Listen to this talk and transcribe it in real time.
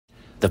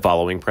The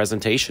following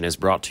presentation is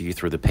brought to you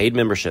through the paid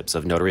memberships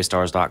of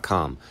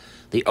NotaryStars.com,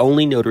 the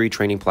only notary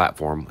training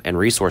platform and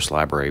resource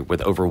library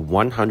with over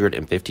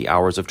 150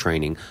 hours of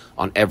training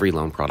on every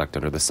loan product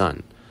under the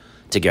sun.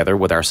 Together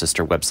with our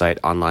sister website,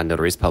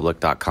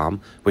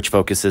 OnlineNotariesPublic.com, which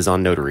focuses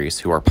on notaries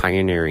who are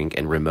pioneering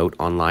in remote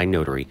online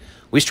notary,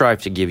 we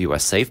strive to give you a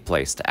safe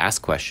place to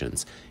ask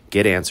questions,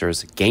 get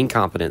answers, gain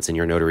confidence in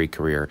your notary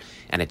career,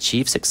 and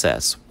achieve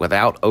success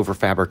without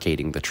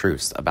overfabricating the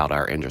truths about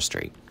our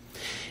industry.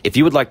 If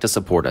you would like to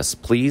support us,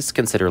 please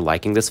consider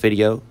liking this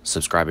video,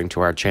 subscribing to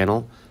our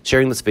channel,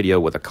 sharing this video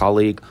with a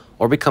colleague,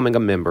 or becoming a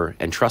member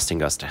and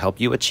trusting us to help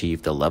you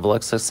achieve the level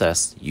of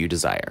success you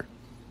desire.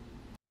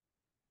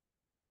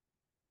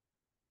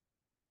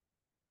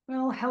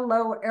 Well,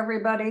 hello,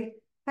 everybody.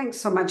 Thanks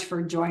so much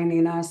for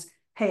joining us.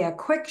 Hey, a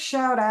quick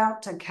shout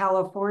out to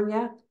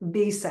California.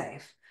 Be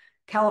safe.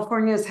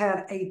 California's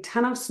had a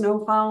ton of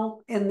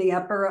snowfall in the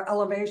upper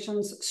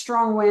elevations,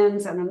 strong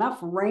winds, and enough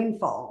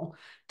rainfall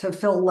to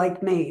fill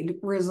Lake Mead,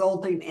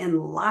 resulting in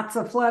lots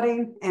of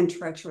flooding and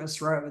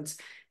treacherous roads.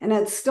 And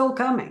it's still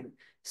coming.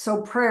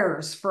 So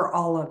prayers for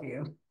all of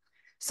you.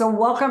 So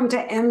welcome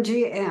to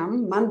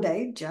MGM,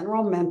 Monday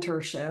General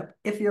Mentorship.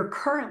 If you're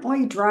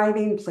currently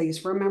driving,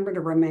 please remember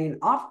to remain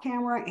off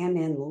camera and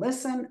in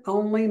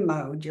listen-only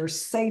mode. Your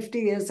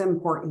safety is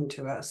important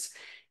to us.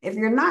 If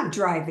you're not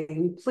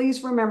driving,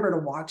 please remember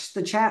to watch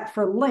the chat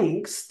for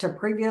links to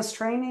previous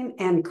training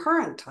and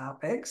current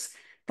topics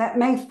that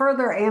may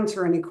further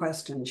answer any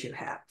questions you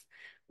have.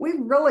 We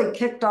really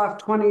kicked off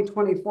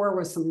 2024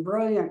 with some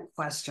brilliant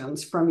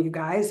questions from you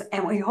guys,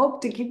 and we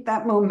hope to keep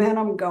that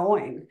momentum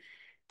going.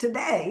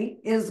 Today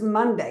is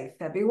Monday,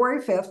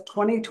 February 5th,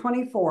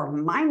 2024.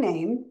 My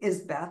name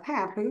is Beth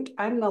Haphoot.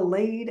 I'm the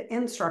lead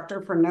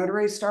instructor for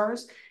Notary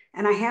Stars,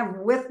 and I have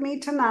with me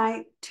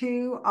tonight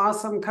two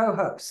awesome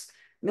co-hosts.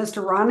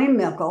 Mr. Ronnie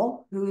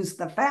Mickle, who's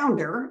the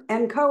founder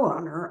and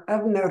co-owner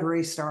of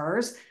Notary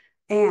Stars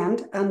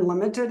and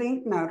Unlimited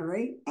Ink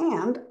Notary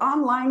and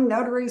Online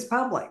Notaries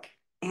Public,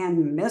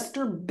 and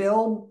Mr.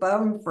 Bill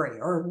Bumfrey,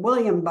 or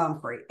William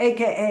Bumfrey,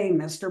 aka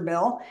Mr.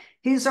 Bill.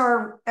 He's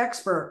our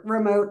expert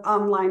remote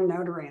online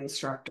notary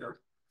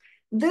instructor.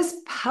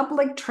 This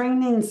public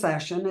training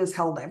session is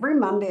held every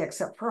Monday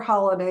except for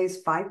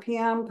holidays, 5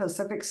 p.m.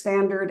 Pacific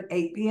Standard,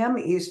 8 p.m.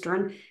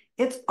 Eastern.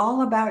 It's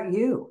all about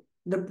you,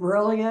 the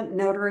brilliant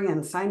notary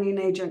and signing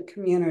agent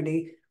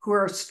community who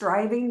are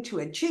striving to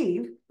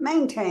achieve,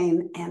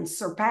 maintain, and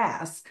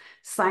surpass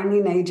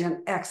signing agent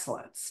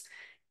excellence.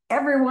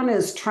 Everyone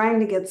is trying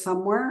to get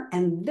somewhere,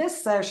 and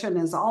this session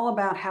is all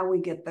about how we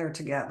get there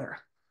together.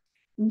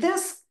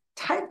 This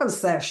type of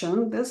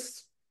session,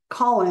 this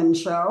call-in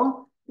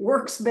show,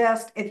 works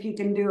best if you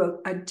can do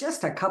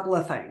just a couple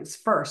of things.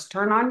 First,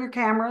 turn on your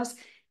cameras,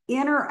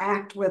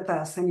 interact with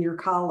us and your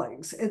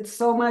colleagues. It's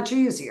so much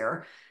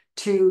easier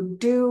to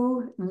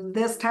do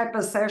this type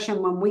of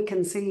session when we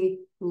can see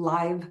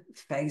live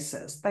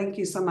faces. Thank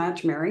you so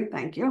much, Mary.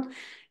 Thank you.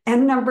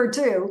 And number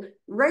two,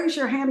 raise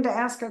your hand to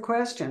ask a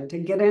question, to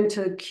get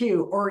into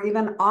queue, or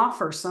even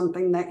offer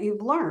something that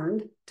you've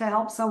learned to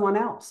help someone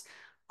else.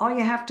 All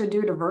you have to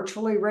do to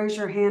virtually raise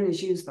your hand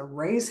is use the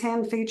raise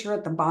hand feature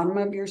at the bottom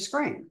of your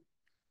screen.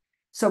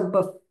 So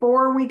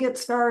before we get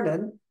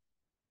started,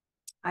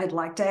 I'd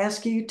like to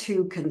ask you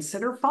to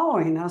consider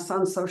following us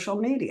on social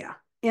media: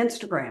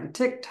 Instagram,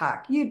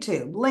 TikTok,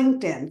 YouTube,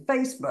 LinkedIn,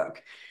 Facebook.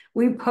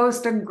 We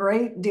post a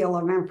great deal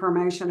of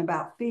information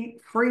about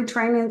free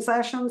training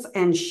sessions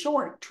and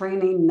short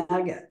training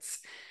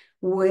nuggets.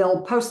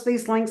 We'll post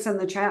these links in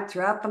the chat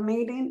throughout the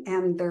meeting,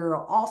 and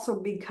they'll also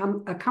be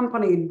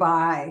accompanied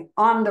by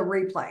on the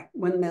replay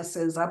when this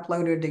is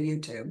uploaded to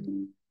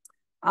YouTube.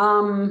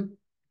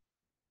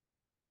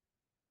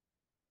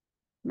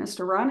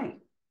 Mr.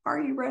 Ronnie,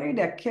 are you ready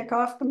to kick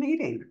off the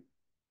meeting?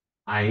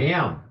 I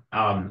am.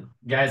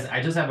 Guys,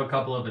 I just have a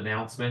couple of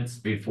announcements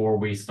before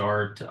we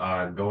start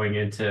going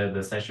into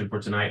the session for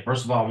tonight.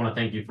 First of all, I want to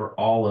thank you for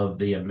all of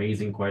the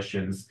amazing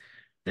questions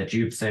that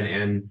you've sent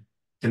in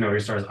to Notary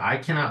Stars. I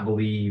cannot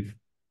believe,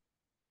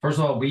 first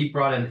of all, we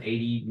brought in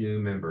 80 new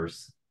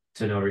members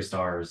to Notary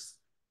Stars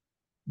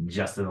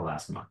just in the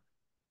last month.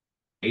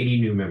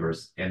 80 new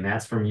members. And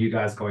that's from you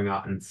guys going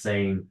out and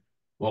saying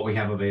what we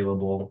have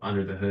available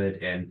under the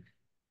hood. And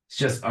it's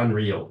just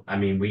unreal. I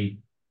mean, we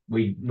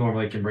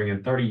normally can bring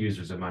in 30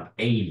 users a month,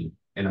 80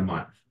 in a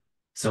month.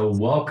 So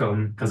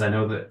welcome, because I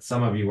know that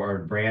some of you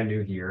are brand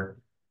new here.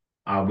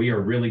 We are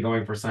really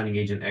going for signing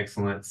agent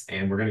excellence,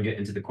 and we're going to get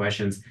into the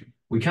questions.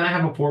 We kind of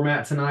have a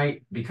format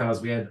tonight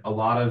because we had a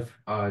lot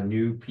of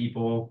new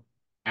people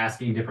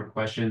asking different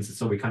questions,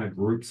 so we kind of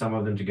grouped some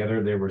of them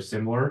together. They were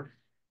similar.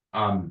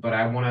 But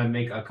I want to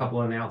make a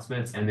couple of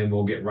announcements, and then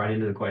we'll get right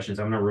into the questions.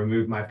 I'm going to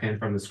remove my pen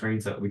from the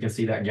screen so that we can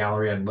see that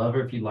gallery. I'd love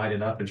it if you light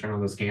it up and turn on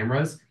those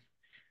cameras.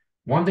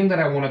 One thing that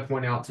I want to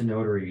point out to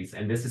notaries,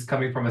 and this is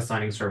coming from a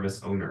signing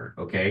service owner,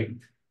 okay?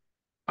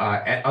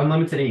 At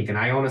Unlimited Ink, and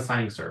I own a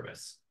signing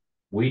service,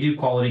 we do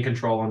quality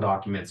control on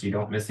documents. You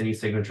don't miss any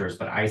signatures,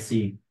 but I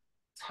see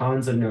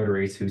tons of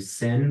notaries who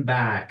send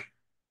back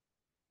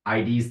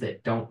IDs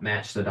that don't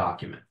match the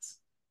documents,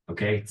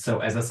 Okay, so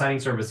as a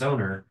signing service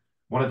owner,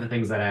 one of the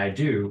things that I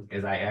do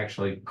is I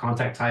actually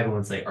contact title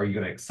and say, are you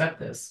going to accept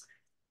this?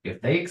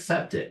 If they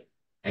accept it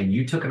and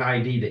you took an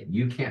ID that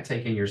you can't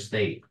take in your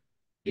state,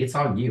 it's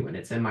on you and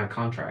it's in my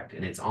contract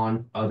and it's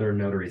on other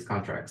notaries'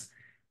 contracts.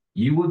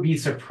 You would be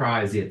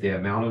surprised at the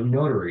amount of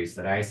notaries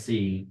that I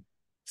see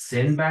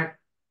send back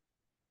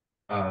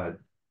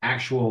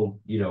actual,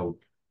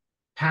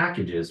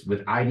 packages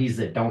with IDs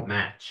that don't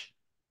match.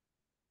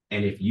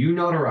 And if you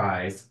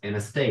notarize in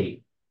a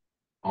state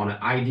on an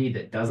ID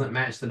that doesn't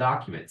match the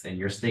documents and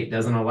your state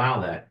doesn't allow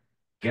that,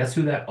 guess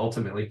who that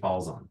ultimately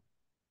falls on?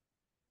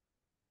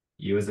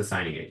 You as a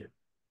signing agent.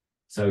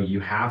 So you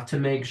have to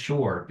make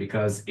sure,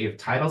 because if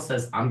title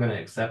says, I'm going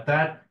to accept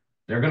that,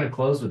 they're going to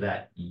close with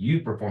that. You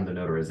perform the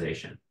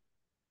notarization.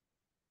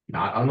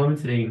 Not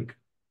Unlimited Ink,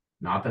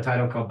 not the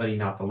title company,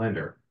 not the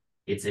lender.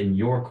 It's in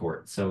your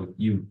court. So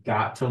you've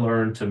got to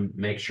learn to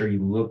make sure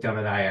you look down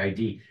at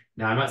IID.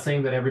 Now, I'm not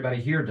saying that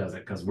everybody here does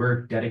it because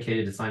we're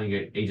dedicated to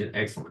signing agent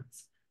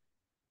excellence.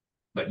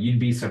 But you'd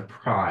be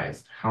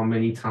surprised how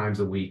many times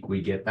a week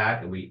we get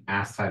that and we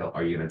ask title,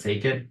 are you going to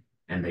take it?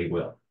 And they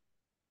will.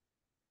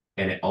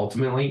 And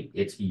ultimately,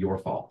 it's your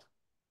fault.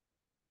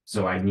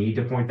 So I need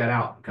to point that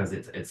out because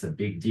it's a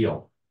big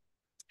deal.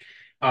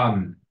 I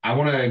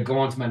want to go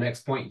on to my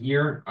next point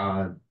here.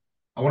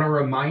 I want to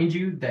remind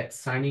you that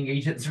signing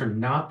agents are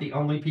not the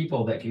only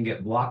people that can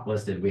get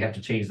blocklisted. We have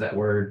to change that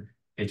word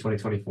in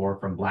 2024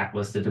 from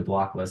blacklisted to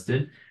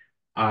blocklisted.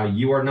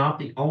 You are not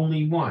the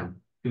only one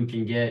who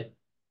can get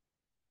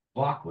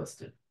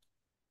blocklisted.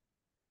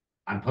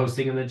 I'm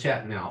posting in the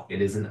chat now.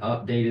 It is an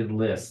updated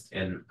list,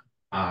 and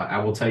I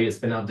will tell you it's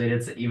been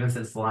updated even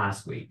since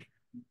last week.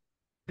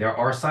 There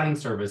are signing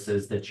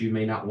services that you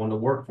may not want to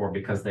work for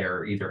because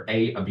they're either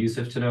A,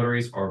 abusive to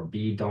notaries, or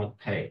B, don't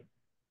pay.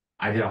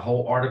 I did a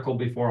whole article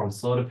before on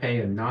slow to pay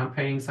and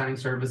non-paying signing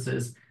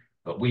services,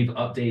 but we've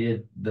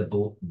updated the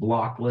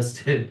block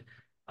listed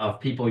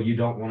of people you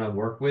don't want to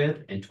work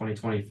with in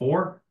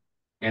 2024.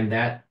 And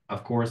that,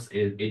 of course,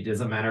 it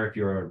doesn't matter if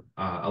you're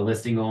a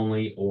listing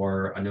only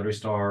or a Notary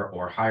Star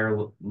or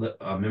higher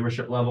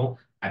membership level.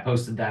 I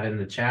posted that in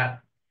the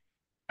chat.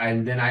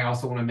 And then I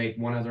also want to make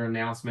one other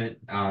announcement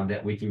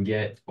that we can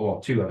get, well,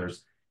 two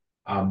others.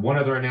 One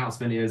other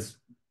announcement is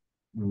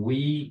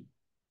we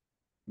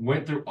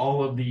went through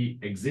all of the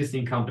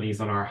existing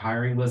companies on our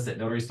hiring list at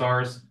Notary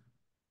Stars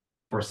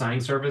for signing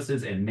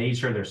services and made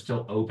sure they're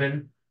still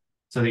open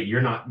so that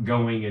you're not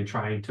going and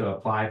trying to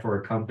apply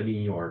for a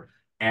company or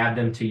add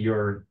them to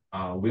your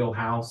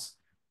wheelhouse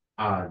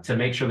to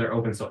make sure they're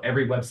open. So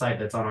every website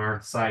that's on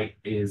our site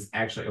is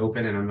actually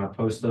open, and I'm going to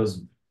post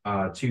those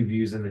two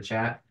views in the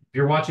chat. If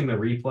you're watching the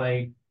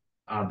replay,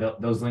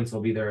 those links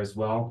will be there as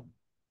well.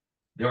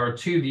 There are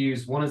two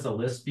views. One is a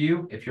list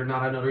view. If you're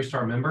not a Notary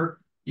Star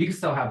member, you can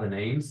still have the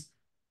names.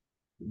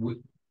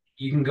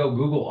 You can go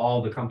Google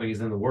all the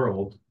companies in the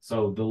world.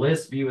 So the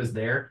list view is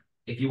there.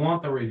 If you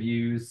want the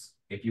reviews,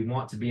 if you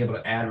want to be able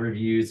to add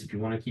reviews, if you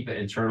want to keep it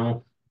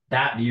internal,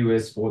 that view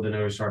is for the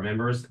Notary Star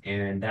members,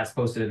 and that's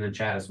posted in the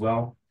chat as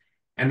well.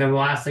 And then the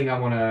last thing I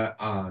want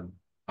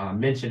to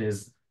mention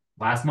is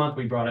last month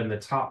we brought in the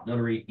top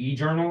notary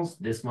e-journals.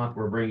 This month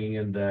we're bringing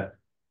in the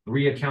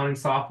 3 accounting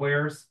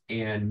softwares.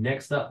 And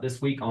next up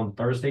this week on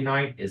Thursday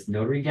night is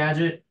Notary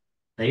Gadget.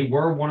 They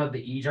were one of the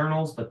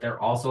e-journals, but they're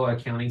also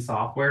accounting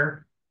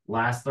software.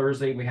 Last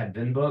Thursday, we had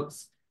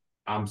VinBooks.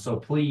 So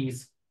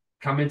please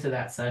come into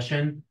that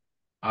session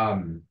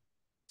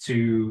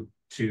to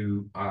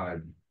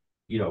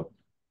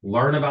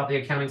learn about the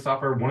accounting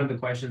software. One of the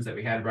questions that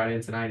we had right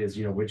in tonight is,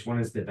 which one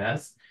is the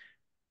best?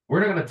 We're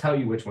not going to tell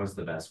you which one's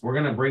the best. We're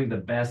going to bring the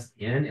best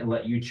in and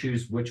let you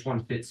choose which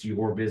one fits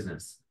your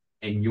business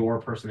and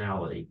your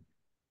personality.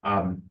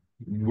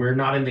 We're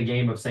not in the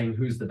game of saying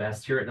who's the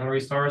best here at Notary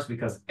Stars,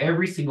 because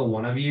every single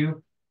one of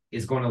you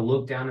is going to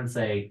look down and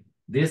say,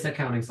 this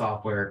accounting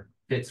software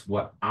fits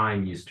what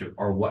I'm used to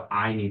or what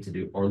I need to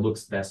do or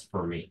looks best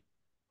for me.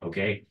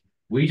 Okay.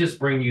 We just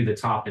bring you the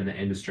top in the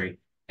industry.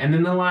 And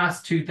then the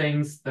last two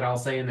things that I'll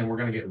say, and then we're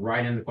going to get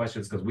right into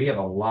questions because we have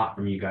a lot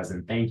from you guys,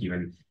 and thank you.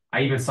 And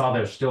I even saw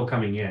they're still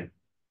coming in.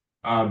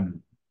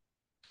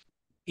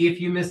 If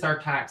you missed our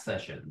tax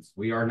sessions,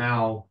 we are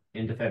now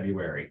into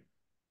February.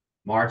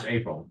 March,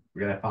 April,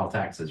 we're going to file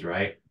taxes,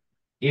 right?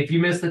 If you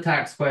missed the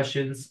tax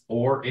questions,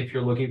 or if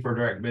you're looking for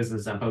direct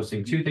business, I'm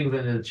posting two things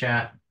into the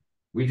chat.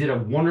 We did a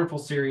wonderful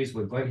series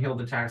with Glenn Hill,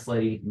 the tax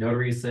lady,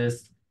 Notary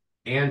Assist,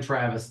 and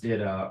Travis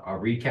did a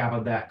recap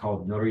of that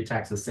called Notary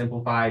Taxes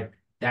Simplified.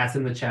 That's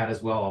in the chat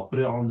as well. I'll put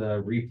it on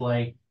the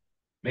replay.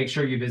 Make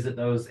sure you visit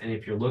those. And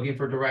if you're looking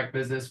for direct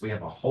business, we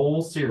have a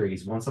whole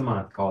series once a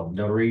month called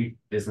Notary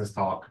Business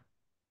Talk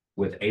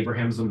with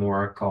Abraham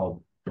Zamora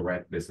called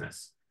Direct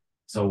Business.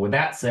 So with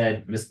that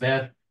said, Ms.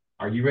 Beth,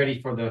 are you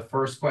ready for the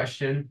first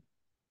question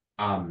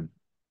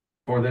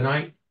for the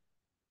night?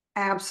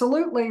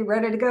 Absolutely.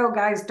 Ready to go,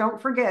 guys.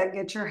 Don't forget,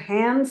 get your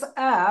hands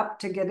up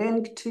to get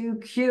into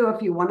queue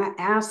if you want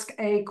to ask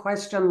a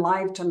question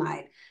live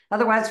tonight.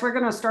 Otherwise, we're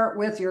going to start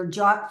with your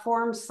jot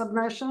form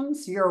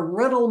submissions, your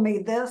riddle me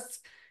this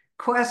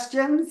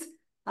questions,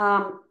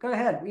 Go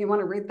ahead. You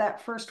want to read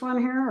that first one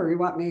here, or you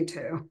want me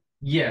to?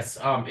 Yes,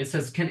 it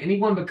says, can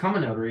anyone become a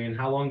notary and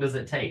how long does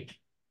it take?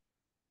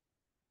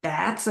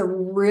 That's a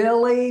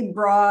really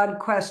broad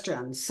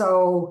question.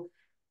 So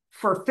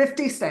for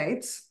 50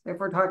 states, if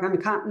we're talking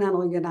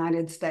continental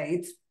United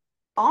States,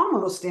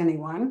 almost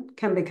anyone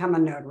can become a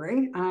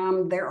notary.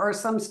 There are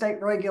some state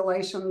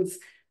regulations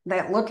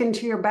that look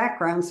into your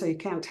background, so you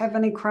can't have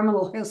any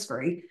criminal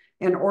history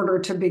in order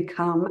to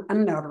become a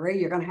notary.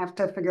 You're going to have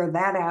to figure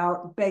that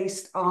out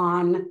based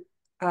on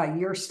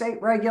your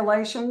state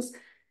regulations.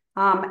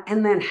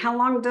 And then how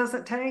long does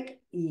it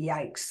take?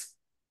 Yikes.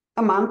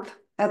 A month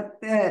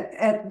at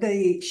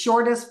the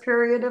shortest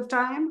period of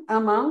time, a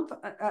month,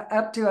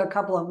 up to a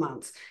couple of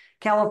months.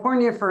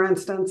 California, for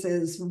instance,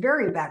 is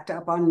very backed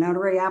up on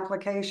notary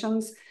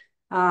applications.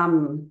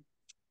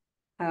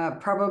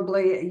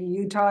 Probably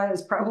Utah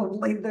is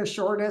probably the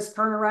shortest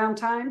turnaround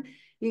time.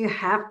 You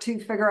have to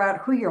figure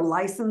out who your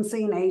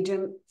licensing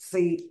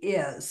agency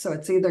is. So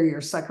it's either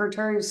your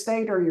Secretary of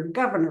State or your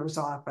governor's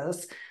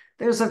office.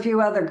 There's a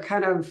few other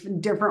kind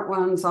of different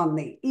ones on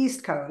the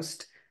East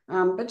Coast,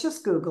 but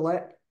just Google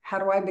it. How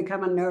do I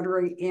become a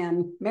notary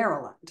in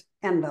Maryland?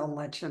 And they'll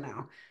let you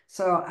know.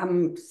 So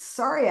I'm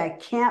sorry I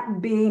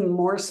can't be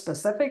more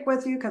specific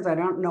with you because I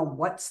don't know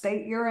what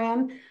state you're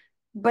in,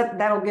 but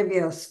that'll give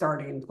you a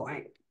starting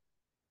point.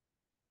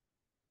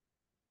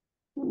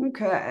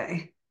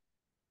 Okay.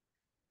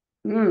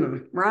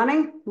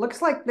 Ronnie,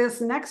 looks like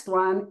this next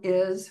one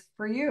is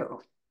for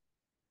you.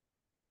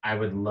 I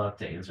would love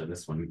to answer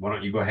this one. Why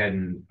don't you go ahead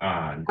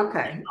and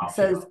okay. It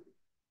says,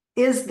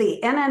 is the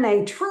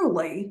NNA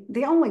truly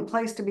the only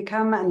place to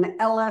become an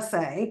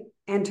LSA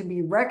and to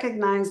be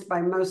recognized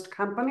by most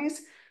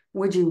companies?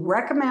 Would you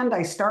recommend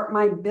I start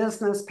my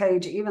business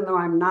page even though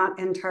I'm not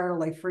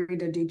entirely free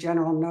to do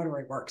general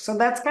notary work? So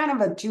that's kind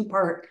of a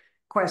two-part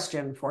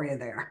question for you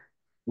there.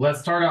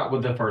 Let's start out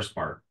with the first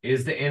part.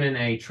 Is the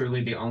NNA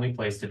truly the only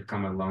place to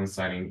become a loan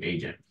signing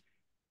agent?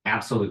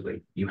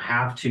 Absolutely. You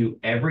have to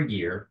every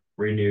year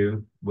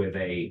renew with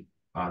the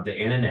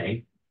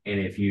NNA. And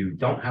if you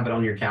don't have it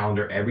on your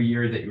calendar every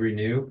year that you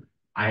renew,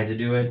 I had to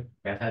do it.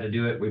 Beth had to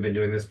do it. We've been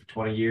doing this for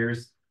 20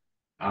 years.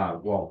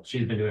 Well,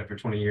 she's been doing it for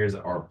 20 years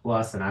or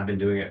plus, and I've been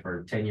doing it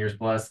for 10 years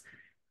plus.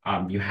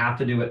 You have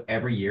to do it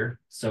every year.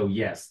 So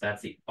yes,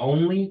 that's the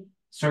only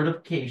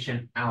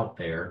certification out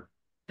there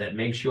that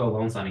makes you a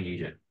loan signing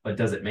agent. But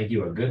does it make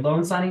you a good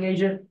loan signing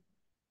agent?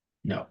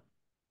 No.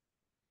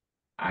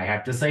 I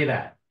have to say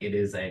that. It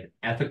is an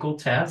ethical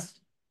test.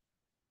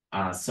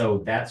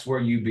 So that's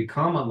where you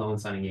become a loan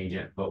signing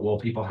agent. But will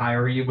people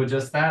hire you with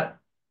just that?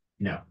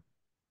 No.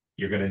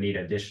 You're going to need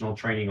additional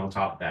training on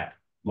top of that.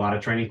 A lot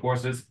of training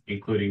courses,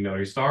 including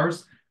Notary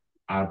Stars.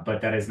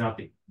 But that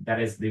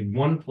is the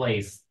one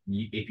place,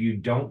 if you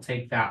don't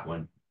take that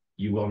one,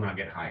 you will not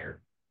get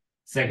hired.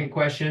 Second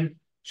question,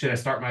 should I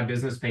start my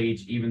business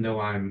page even though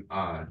I'm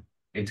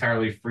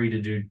entirely free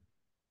to do,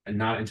 and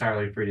not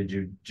entirely free to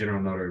do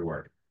general notary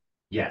work?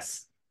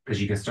 Yes,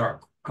 because you can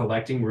start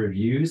collecting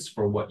reviews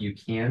for what you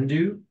can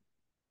do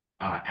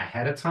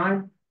ahead of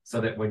time,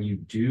 so that when you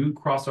do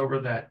cross over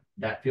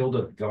that field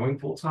of going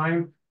full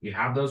time, you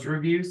have those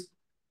reviews.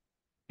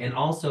 And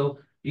also,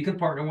 you can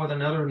partner with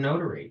another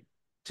notary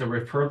to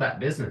refer that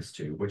business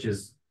to, which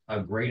is a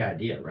great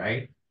idea,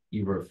 right?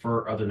 You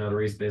refer other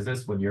notaries'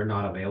 business when you're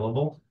not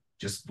available.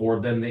 Just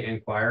forward them the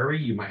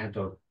inquiry. You might have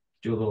to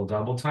do a little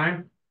double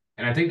time.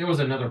 And I think there was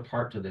another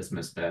part to this,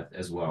 Miss Beth,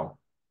 as well.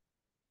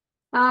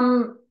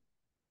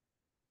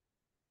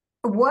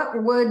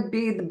 What would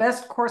be the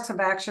best course of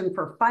action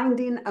for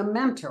finding a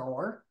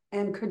mentor?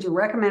 And could you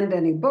recommend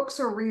any books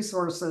or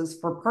resources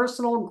for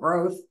personal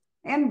growth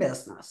and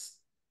business?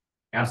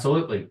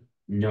 Absolutely.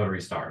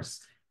 Notary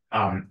Stars.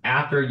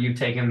 After you've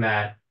taken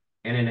that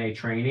NNA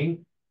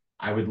training,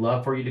 I would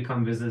love for you to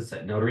come visit us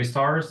at Notary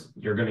Stars.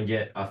 You're going to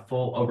get a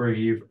full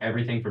overview of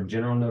everything from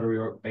general notary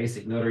or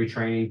basic notary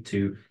training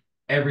to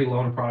every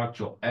loan product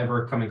you'll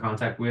ever come in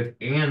contact with.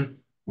 And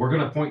we're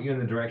going to point you in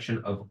the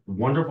direction of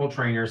wonderful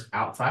trainers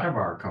outside of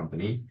our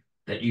company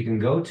that you can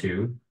go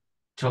to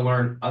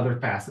learn other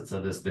facets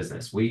of this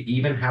business. We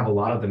even have a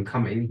lot of them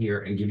come in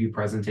here and give you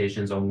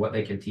presentations on what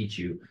they can teach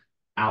you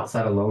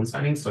outside of loan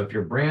signing. So if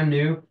you're brand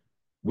new,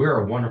 we're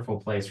a wonderful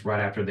place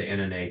right after the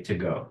NNA to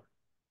go.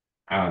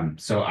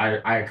 So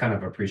I kind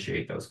of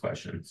appreciate those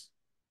questions.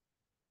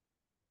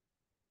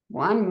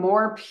 One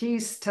more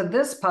piece to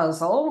this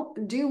puzzle.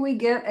 Do we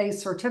get a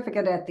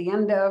certificate at the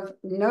end of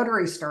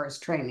Notary Stars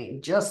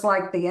training, just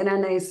like the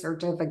NNA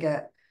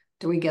certificate?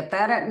 Do we get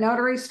that at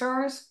Notary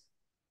Stars?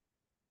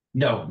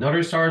 No,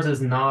 Notary Stars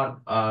is not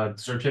a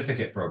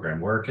certificate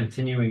program. We're a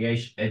continuing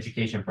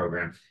education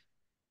program.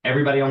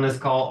 Everybody on this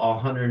call, all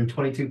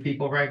 122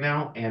 people right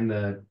now, and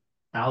the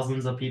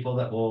thousands of people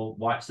that will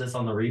watch this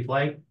on the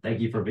replay, thank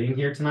you for being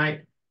here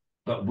tonight.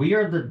 But we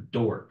are the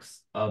dorks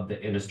of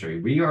the industry.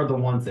 We are the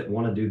ones that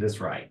want to do this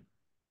right.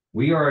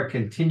 We are a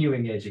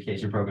continuing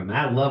education program. And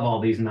I love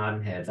all these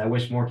nodding heads. I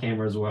wish more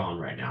cameras were on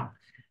right now,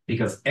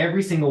 because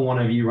every single one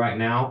of you right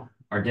now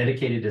are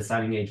dedicated to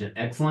signing agent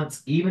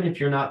excellence. Even if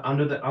you're not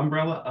under the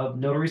umbrella of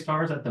Notary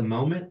Stars at the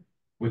moment,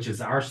 which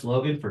is our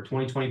slogan for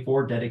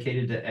 2024,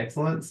 dedicated to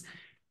excellence.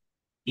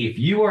 If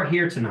you are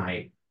here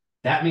tonight,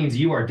 that means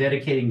you are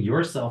dedicating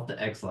yourself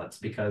to excellence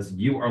because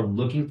you are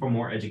looking for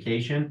more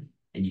education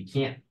and you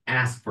can't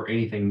ask for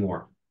anything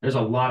more. There's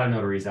a lot of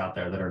notaries out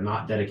there that are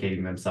not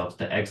dedicating themselves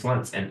to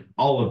excellence, and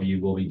all of you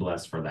will be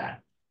blessed for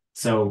that.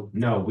 So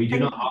no, we do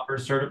not offer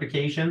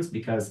certifications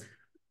because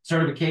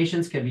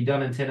certifications can be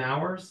done in 10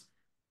 hours.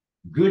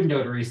 Good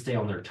notaries stay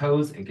on their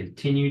toes and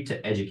continue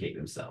to educate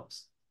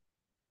themselves.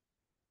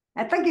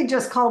 I think you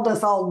just called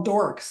us all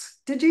dorks.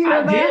 Did you hear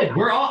I that? did.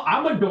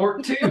 I'm a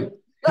dork too.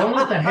 Don't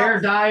let the hair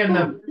dye and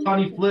the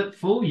funny flip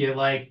fool you.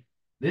 Like,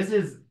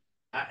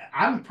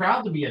 I'm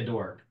proud to be a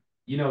dork.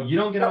 You know, you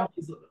don't get all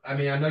these, I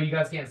mean, I know you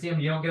guys can't see them.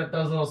 You don't get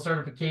those little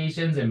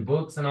certifications and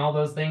books and all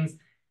those things.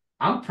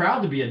 I'm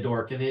proud to be a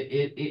dork. And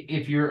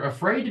if you're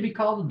afraid to be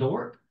called a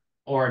dork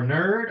or a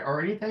nerd or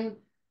anything,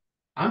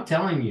 I'm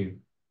telling you,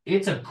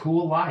 it's a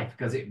cool life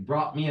because it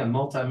brought me a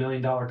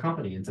multi-million-dollar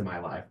company into my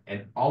life.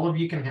 And all of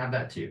you can have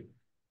that too.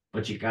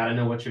 But you got to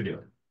know what you're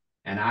doing.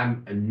 And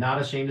I'm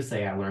not ashamed to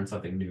say I learn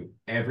something new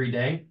every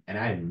day, and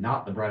I am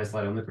not the brightest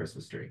light on the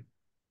Christmas tree.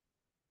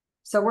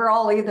 So we're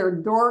all either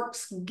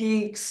dorks,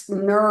 geeks,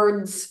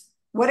 nerds,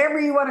 whatever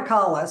you want to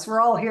call us.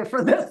 We're all here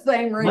for this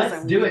same reason.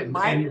 Let's do it,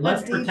 and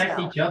let's detail. protect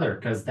each other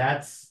because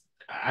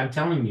I'm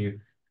telling you,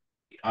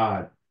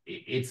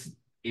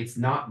 it's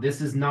not,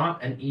 this is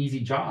not an easy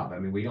job. I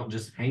mean, we don't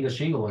just hang a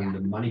shingle and the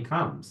money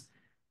comes.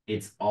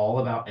 It's all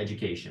about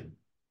education.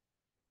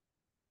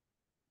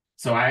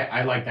 So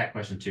I like that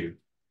question too.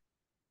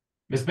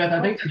 Miss Beth,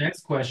 I think the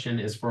next question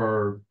is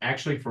for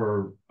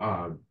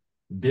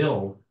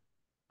Bill.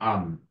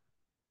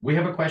 We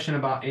have a question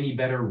about any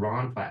better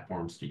RON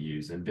platforms to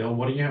use. And Bill,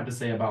 what do you have to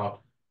say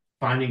about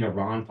finding a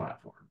RON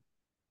platform?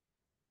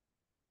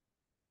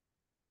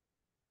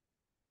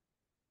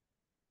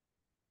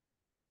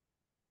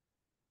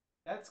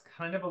 That's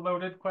kind of a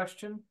loaded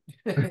question.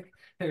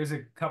 There's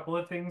a couple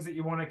of things that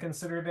you want to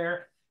consider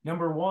there.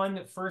 Number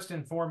one, first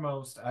and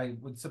foremost, I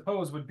would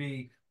suppose would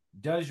be,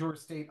 does your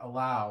state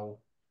allow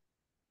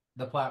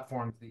the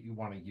platforms that you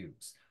want to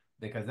use?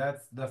 Because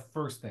that's the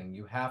first thing.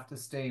 You have to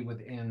stay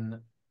within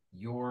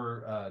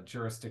your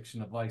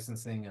jurisdiction of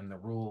licensing and the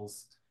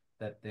rules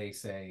that they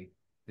say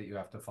that you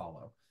have to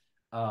follow.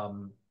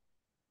 And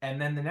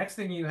then the next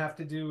thing you have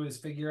to do is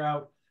figure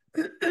out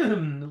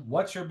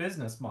what's your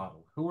business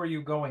model? Who are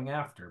you going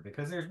after?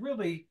 Because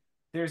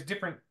there's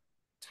different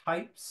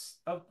types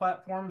of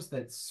platforms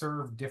that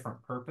serve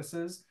different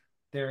purposes.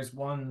 There's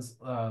ones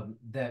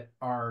that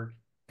are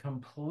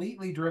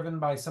completely driven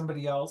by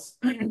somebody else.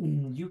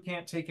 You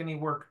can't take any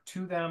work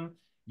to them.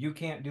 You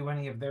can't do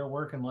any of their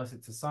work unless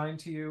it's assigned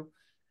to you.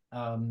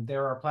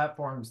 There are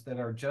platforms that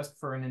are just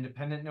for an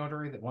independent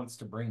notary that wants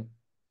to bring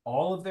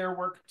all of their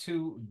work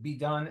to be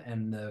done,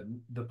 and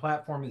the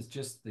platform is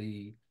just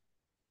the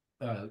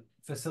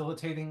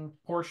facilitating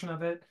portion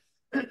of it.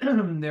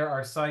 There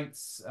are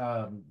sites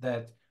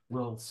that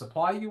will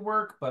supply you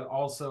work, but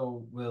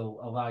also will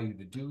allow you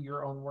to do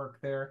your own work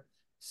there.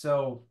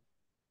 So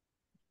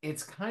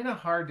it's kind of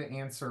hard to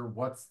answer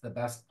what's the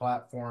best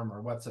platform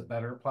or what's a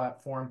better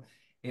platform.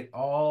 It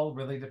all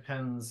really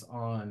depends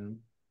on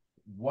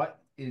what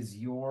is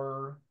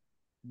your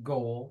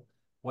goal,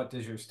 what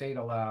does your state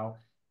allow,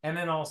 and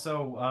then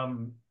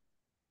also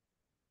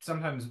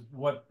sometimes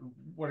what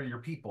are your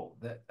people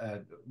that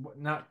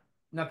not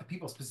the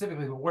people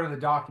specifically, but what are the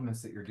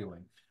documents that you're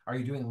doing? Are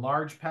you doing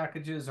large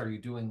packages? Are you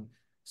doing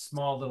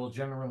small little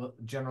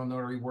general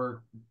notary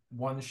work,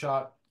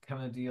 one-shot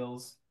kind of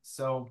deals?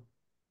 So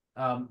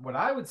what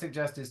I would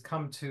suggest is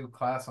come to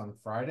class on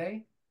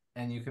Friday,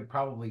 and you could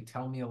probably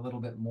tell me a little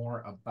bit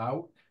more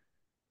about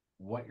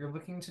what you're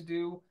looking to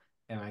do,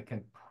 and I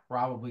can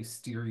probably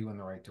steer you in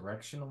the right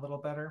direction a little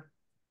better.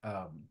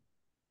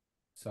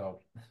 So,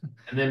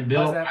 and then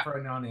Bill, how's that for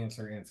a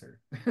non-answer answer?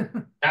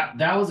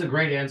 that was a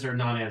great answer,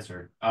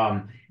 non-answer.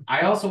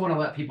 I also want to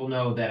let people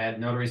know that at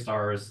Notary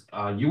Stars,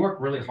 you work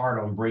really hard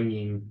on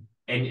bringing,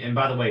 and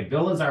by the way,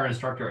 Bill is our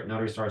instructor at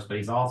Notary Stars, but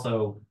he's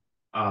also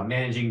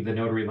managing the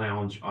Notary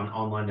Lounge on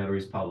Online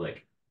Notaries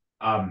Public.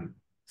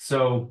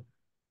 So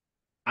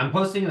I'm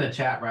posting in the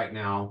chat right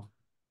now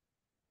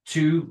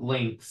 2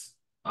 links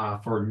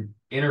for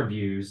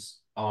interviews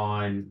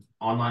on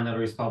Online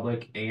Notaries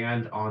Public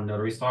and on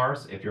Notary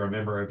Stars, if you're a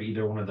member of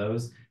either one of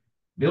those.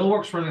 Bill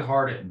works really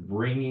hard at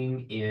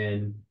bringing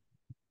in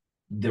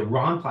the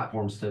RON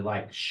platforms to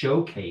like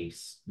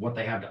showcase what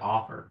they have to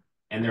offer.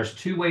 And there's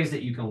 2 ways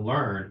that you can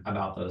learn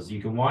about those.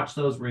 You can watch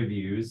those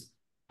reviews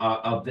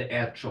of the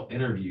actual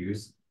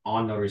interviews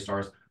on Notary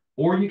Stars,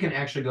 or you can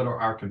actually go to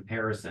our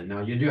comparison.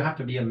 Now, you do have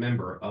to be a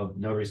member of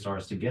Notary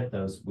Stars to get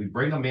those. We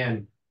bring them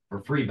in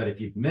for free, but if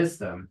you've missed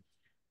them,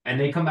 and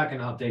they come back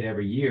and update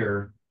every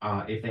year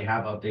if they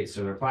have updates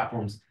to their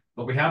platforms.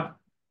 But we have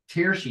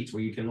tier sheets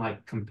where you can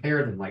like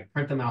compare them, like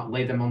print them out,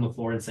 lay them on the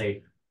floor and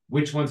say,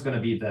 which one's going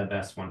to be the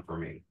best one for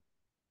me?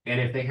 And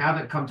if they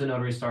haven't come to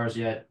Notary Stars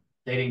yet,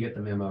 they didn't get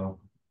the memo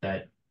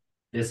that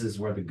This is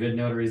where the good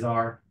notaries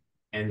are,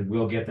 and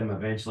we'll get them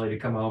eventually to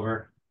come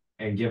over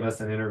and give us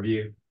an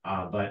interview.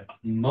 But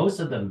most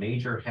of the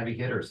major heavy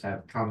hitters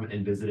have come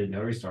and visited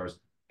Notary Stars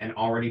and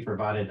already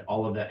provided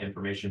all of that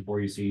information for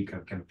you, so you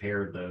can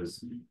compare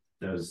those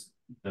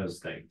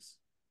things.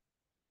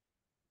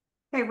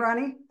 Hey,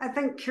 Ronnie, I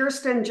think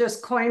Kirsten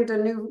just coined a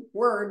new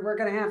word. We're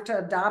going to have to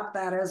adopt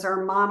that as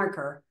our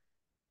moniker.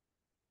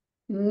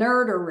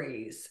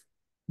 Nerderies.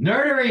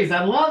 Notaries,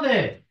 I love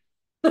it.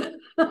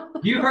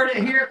 You heard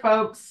it here,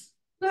 folks.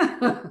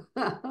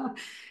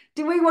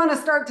 Do we want to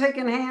start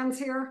taking hands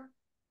here?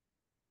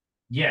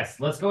 Yes,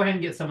 let's go ahead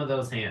and get some of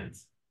those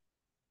hands.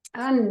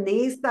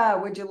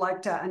 Anissa, would you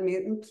like to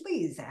unmute and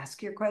please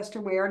ask your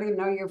question? We already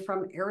know you're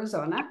from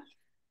Arizona.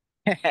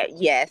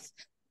 Yes.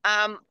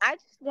 I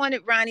just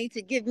wanted Ronnie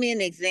to give me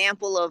an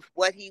example of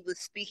what he was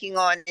speaking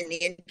on in the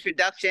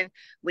introduction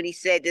when he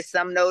said that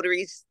some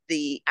notaries,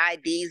 the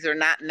IDs are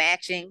not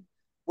matching.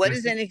 What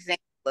is an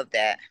example of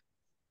that?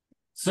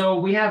 So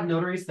we have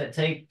notaries that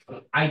take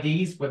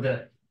IDs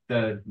where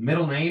the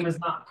middle name is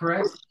not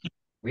correct.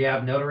 We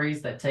have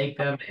notaries that take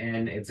them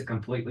and it's a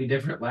completely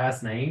different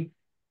last name.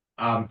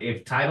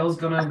 If title's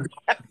gonna be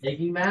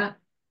taking that,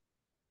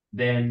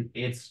 then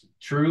it's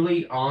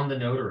truly on the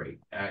notary.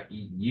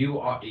 You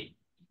are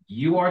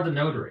the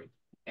notary.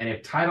 And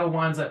if title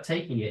winds up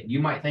taking it, you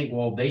might think,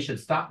 well, they should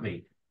stop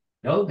me.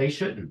 No, they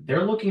shouldn't.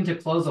 They're looking to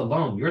close a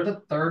loan. You're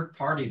the third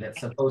party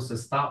that's supposed to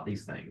stop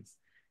these things.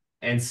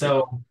 And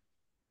so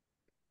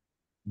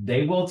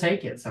they will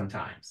take it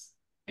sometimes,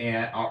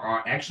 and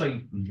are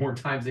actually more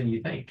times than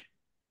you think.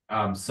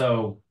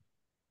 So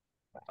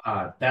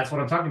that's what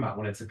I'm talking about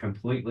when it's a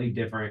completely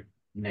different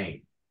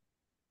name.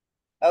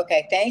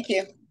 Okay, thank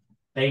you.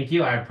 Thank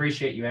you. I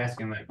appreciate you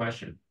asking that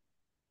question.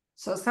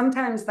 So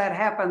sometimes that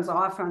happens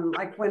often,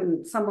 like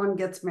when someone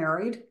gets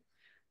married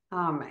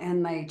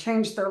and they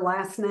change their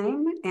last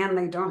name and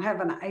they don't have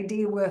an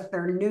ID with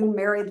their new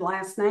married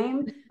last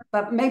name,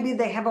 but maybe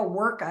they have a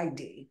work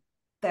ID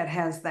that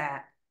has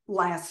that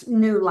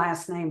new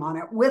last name on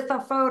it with a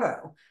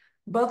photo.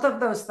 Both of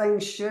those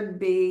things should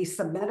be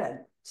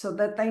submitted so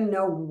that they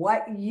know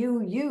what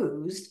you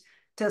used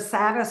to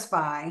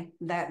satisfy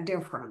that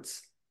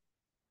difference.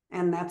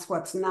 And that's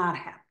what's not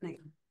happening.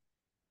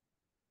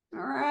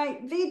 All right,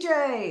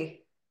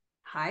 VJ.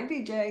 Hi,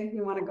 VJ.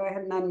 You want to go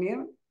ahead and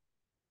unmute?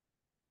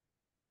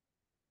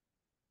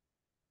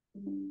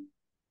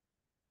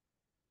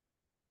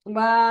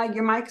 Well,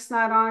 your mic's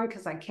not on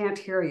because I can't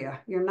hear you.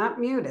 You're not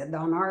muted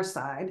on our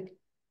side.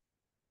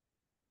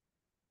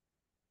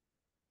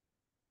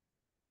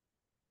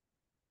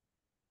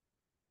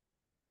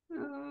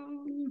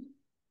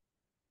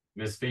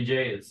 Miss VJ,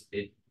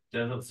 it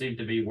doesn't seem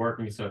to be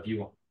working. So if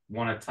you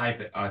want to type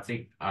it, I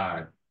think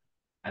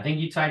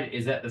you typed it.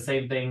 Is that the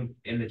same thing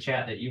in the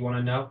chat that you want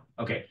to know?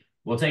 Okay,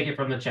 we'll take it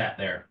from the chat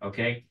there.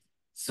 Okay.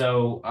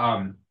 So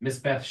Miss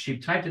Beth, she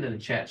typed it in the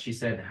chat. She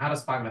said, how to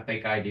spot a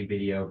fake ID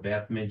video.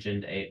 Beth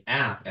mentioned an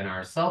app in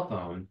our cell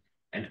phone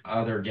and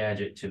other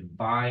gadget to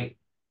better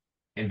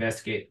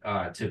investigate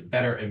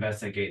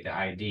the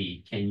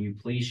ID. Can you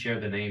please share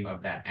the name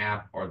of that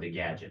app or the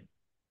gadget?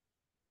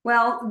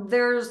 Well,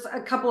 there's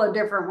a couple of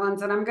different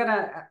ones, and I'm going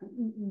to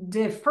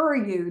defer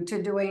you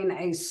to doing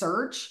a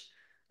search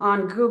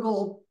on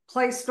Google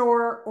Play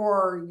Store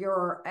or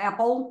your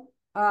Apple.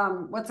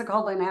 What's it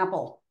called in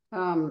Apple?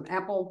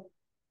 Apple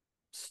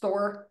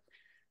Store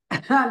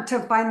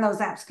to find those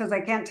apps, because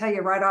I can't tell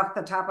you right off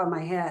the top of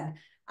my head.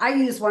 I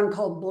use one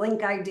called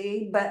Blink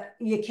ID, but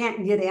you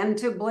can't get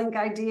into Blink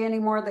ID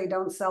anymore. They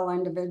don't sell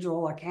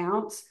individual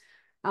accounts.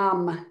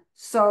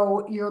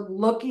 So you're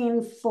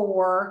looking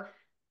for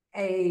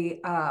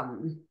an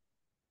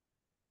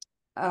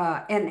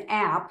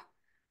app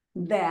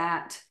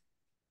that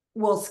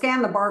will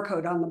scan the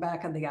barcode on the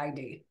back of the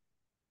ID.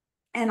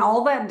 And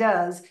all that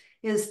does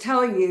is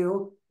tell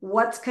you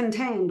what's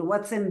contained,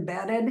 what's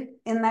embedded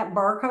in that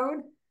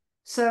barcode.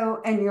 So,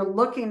 and you're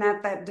looking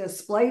at that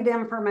displayed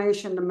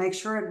information to make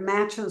sure it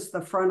matches the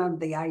front of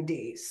the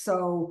ID.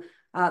 So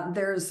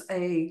there's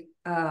a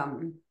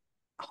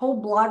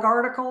whole blog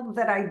article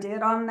that I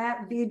did on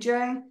that,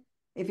 VJ.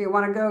 If you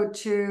want to go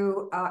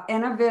to,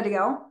 in a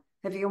video,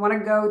 if you want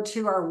to go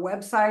to our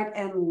website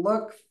and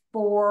look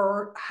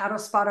for how to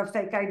spot a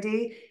fake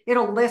ID,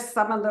 it'll list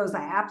some of those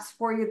apps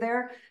for you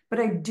there. But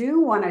I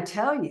do want to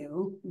tell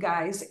you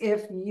guys,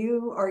 if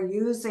you are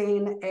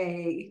using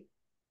a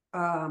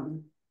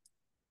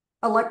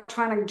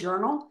electronic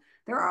journal,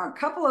 there are a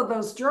couple of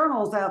those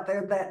journals out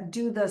there that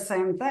do the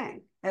same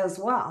thing as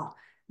well.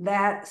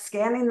 That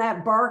scanning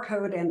that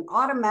barcode and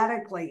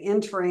automatically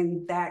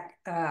entering that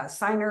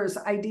signer's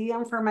ID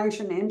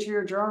information into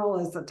your journal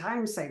is a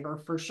time saver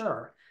for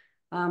sure.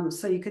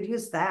 So you could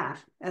use that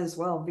as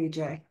well,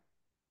 VJ.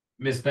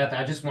 Ms. Beth,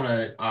 I just want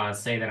to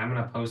say that I'm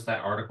going to post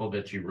that article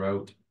that you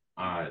wrote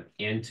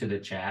into the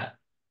chat,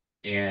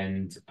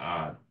 and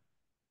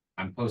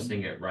I'm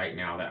posting it right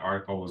now. That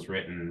article was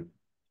written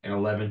in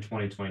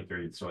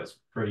 11/20/23, so it's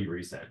pretty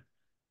recent.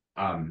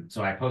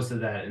 So I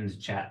posted that in the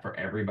chat for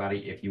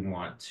everybody if you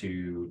want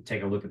to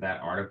take a look at that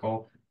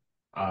article.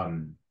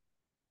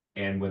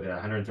 And with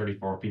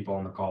 134 people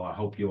on the call, I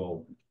hope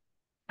you'll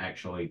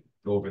actually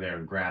go over there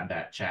and grab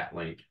that chat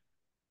link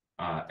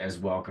as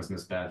well, because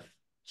Miss Beth,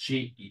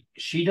 she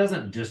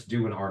doesn't just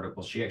do an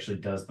article, she actually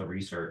does the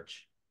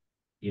research.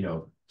 You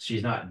know,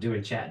 she's not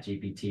doing chat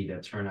GPT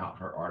to turn out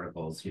her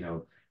articles. You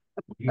know,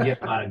 you can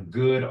get a lot of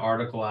good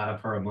article out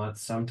of her a month,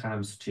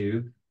 sometimes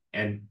two.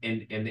 And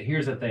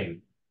here's the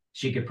thing,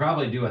 she could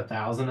probably do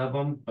 1,000 of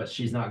them, but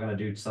she's not going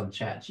to do some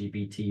chat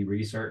GPT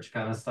research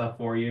kind of stuff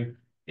for you.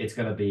 It's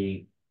going to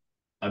be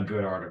a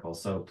good article.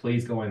 So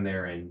please go in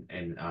there and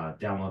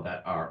download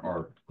that,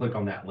 or click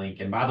on that link.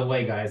 And by the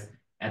way, guys,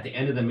 at the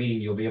end of the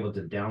meeting, you'll be able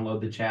to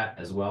download the chat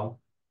as well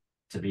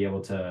to be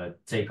able to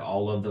take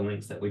all of the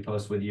links that we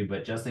post with you.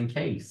 But just in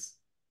case,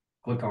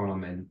 click on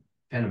them and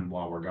pin them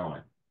while we're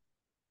going.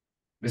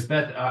 Miss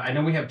Beth, I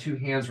know we have 2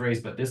 hands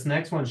raised, but this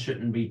next one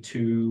shouldn't be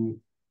too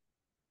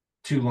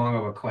long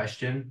of a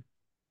question.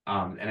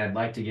 And I'd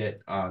like to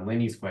get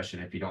Lenny's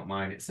question, if you don't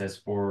mind. It says,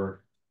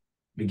 for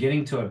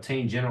beginning to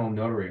obtain general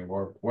notary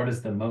work, what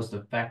is the most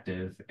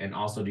effective? And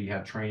also, do you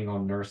have training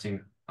on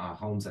nursing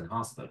homes and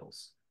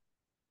hospitals?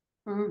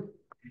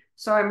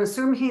 So I'm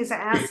assuming he's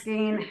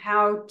asking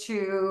how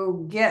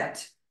to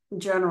get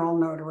general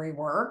notary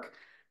work.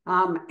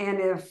 And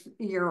if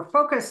your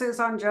focus is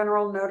on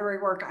general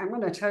notary work, I'm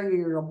going to tell you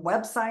your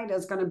website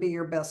is going to be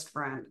your best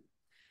friend.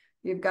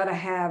 You've got to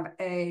have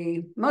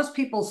most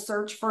people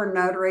search for a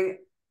notary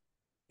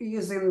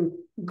using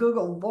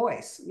Google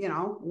Voice, you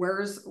know,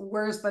 where's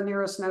the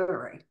nearest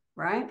notary,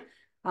 right?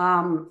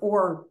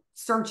 Or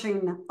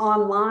searching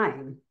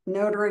online,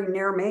 notary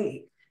near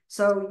me.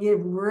 So you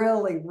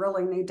really,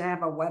 really need to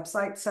have a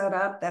website set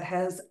up that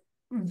has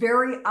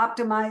very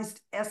optimized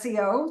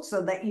SEO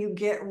so that you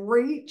get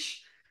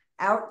reach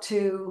out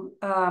to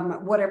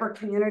whatever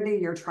community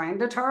you're trying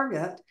to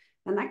target.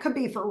 And that could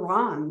be for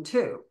Ron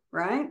too,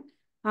 right?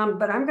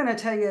 But I'm going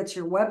to tell you it's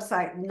your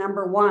website,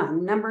 number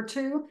one. Number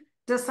two,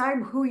 decide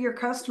who your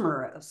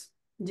customer is.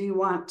 Do you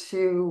want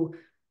to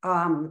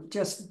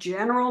just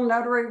general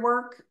notary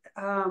work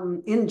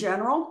in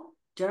general?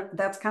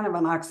 That's kind of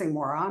an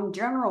oxymoron,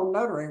 general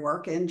notary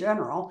work in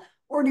general.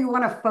 Or do you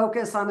want to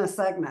focus on a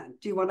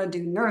segment? Do you want to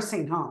do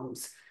nursing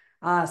homes,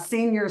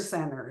 senior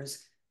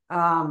centers,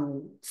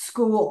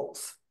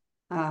 schools?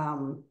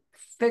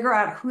 Figure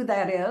out who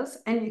that is,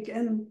 and you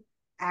can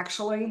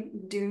actually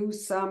do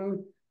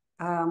some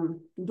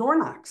door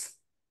knocks.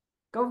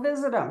 Go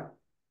visit them.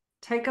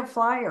 Take a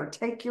flyer,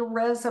 take your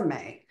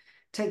resume,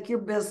 take your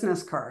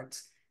business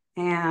cards.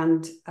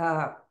 And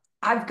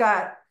I've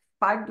got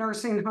 5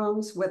 nursing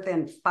homes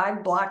within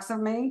 5 blocks of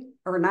me,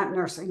 or not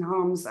nursing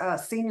homes,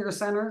 senior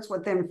centers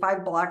within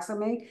 5 blocks of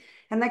me.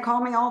 And they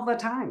call me all the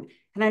time.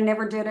 And I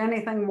never did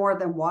anything more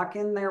than walk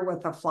in there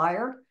with a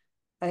flyer,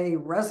 a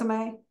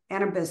resume,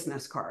 and a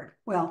business card.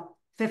 Well,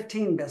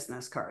 15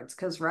 business cards,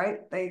 because, right,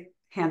 they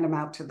hand them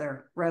out to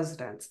their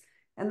residents.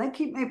 And they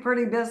keep me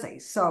pretty busy.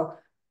 So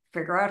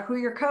figure out who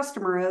your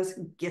customer is,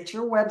 get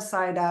your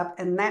website up,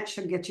 and that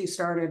should get you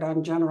started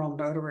on general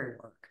notary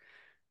work.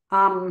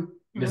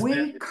 Before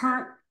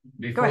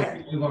Go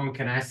ahead. we move on,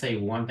 can I say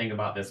one thing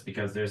about this?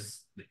 Because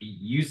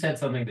you said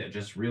something that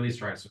just really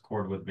strikes a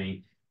chord with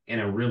me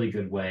in a really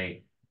good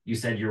way. You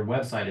said your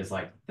website is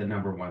like the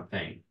 #1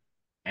 thing.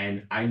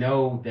 And I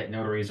know that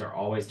notaries are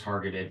always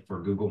targeted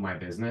for Google My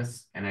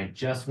Business. And I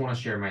just want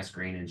to share my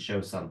screen and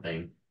show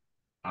something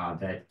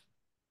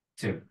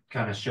to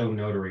kind of show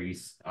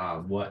notaries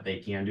what they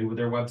can do with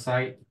their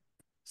website.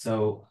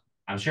 So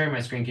I'm sharing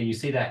my screen. Can you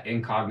see that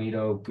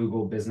incognito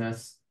Google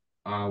Business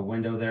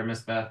window there,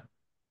 Miss Beth?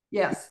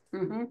 Yes.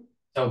 Mm-hmm.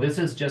 So this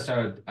is just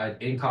an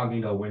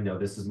incognito window.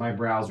 This is my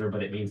browser,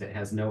 but it means it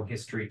has no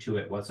history to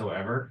it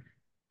whatsoever.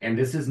 And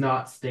this is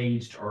not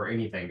staged or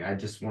anything. I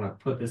just want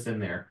to put this in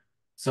there.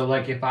 So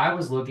like if I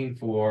was looking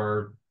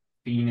for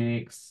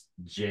Phoenix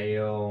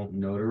Jail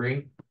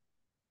Notary,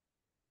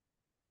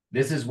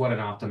 this is what an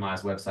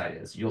optimized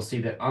website is. You'll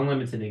see that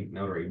Unlimited Ink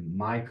Notary,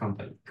 my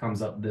company,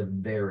 comes up the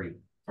very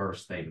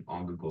first thing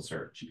on Google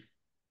search.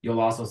 You'll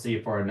also see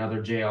it for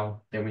another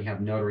jail. Then we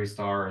have Notary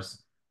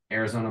Stars,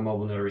 Arizona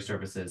Mobile Notary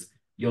Services.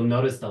 You'll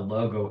notice the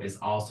logo is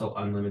also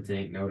Unlimited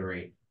Ink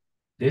Notary.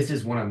 This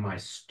is one of my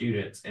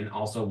students and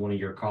also one of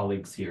your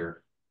colleagues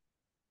here.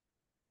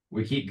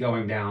 We keep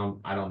going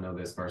down. I don't know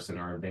this person,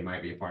 or they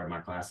might be a part of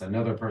my class.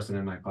 Another person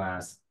in my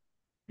class,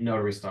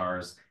 Notary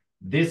Stars.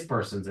 This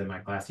person's in my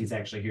class. He's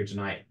actually here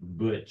tonight,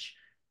 Butch.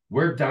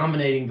 We're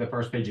dominating the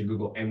first page of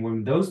Google. And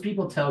when those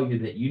people tell you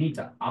that you need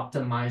to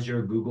optimize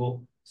your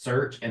Google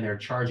search and they're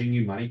charging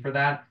you money for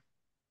that,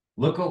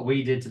 look what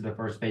we did to the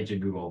first page of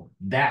Google.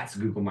 That's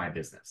Google My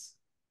Business.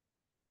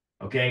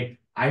 Okay?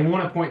 I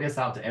want to point this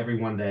out to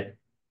everyone that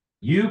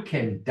you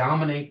can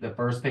dominate the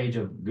first page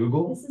of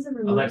Google.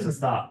 Alexa,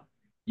 stop.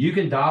 You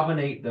can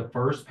dominate the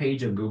first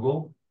page of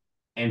Google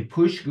and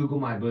push Google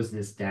My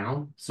Business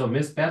down. So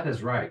Miss Beth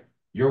is right.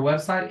 Your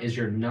website is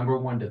your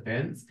 #1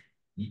 defense.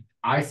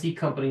 I see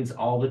companies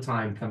all the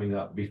time coming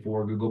up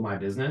before Google My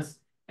Business,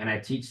 and I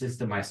teach this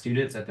to my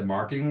students at the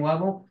marketing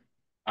level.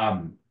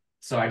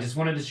 So I just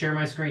wanted to share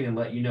my screen and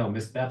let you know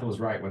Miss Beth was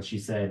right when she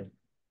said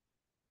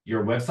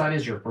Your website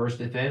is your first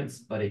defense,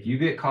 but if you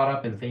get caught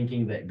up in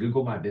thinking that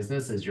Google My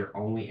Business is your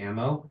only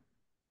ammo,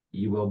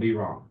 you will be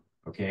wrong.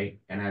 Okay.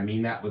 And I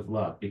mean that with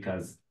love,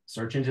 because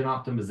search engine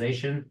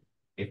optimization,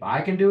 if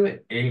I can do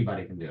it,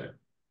 anybody can do it.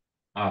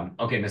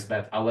 Okay, Miss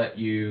Beth, I'll let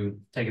you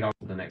take it on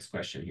to the next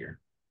question here.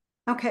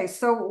 Okay,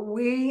 so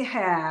we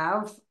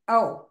have,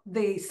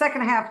 the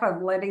second half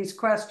of Letty's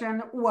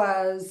question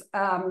was,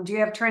 do you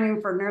have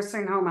training for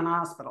nursing home and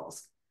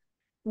hospitals?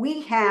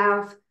 We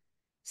have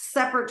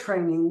separate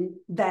training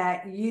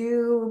that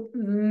you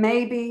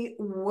maybe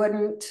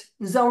wouldn't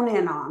zone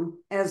in on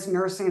as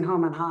nursing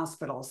home and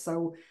hospitals.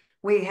 So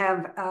we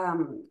have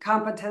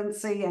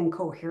competency and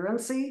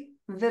coherency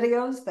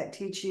videos that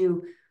teach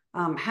you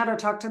how to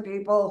talk to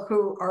people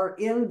who are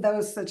in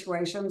those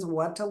situations,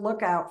 what to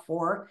look out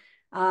for.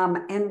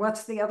 And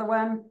what's the other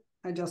one?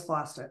 I just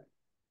lost it.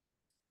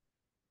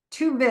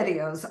 2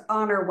 videos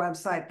on our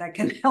website that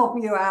can help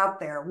you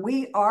out there.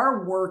 We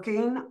are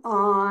working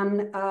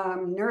on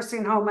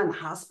nursing home and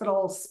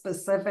hospital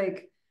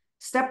specific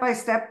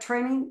step-by-step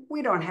training.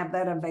 We don't have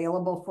that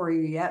available for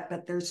you yet,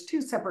 but there's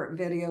 2 separate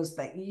videos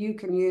that you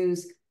can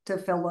use to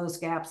fill those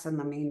gaps in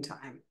the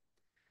meantime.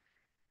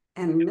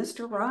 And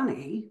Mr.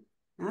 Ronnie,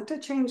 not to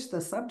change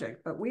the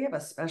subject, but we have a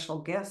special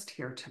guest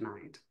here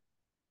tonight.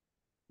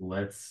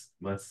 Let's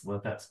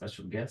let that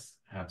special guest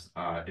have,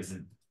 is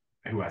it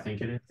who I think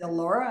it is?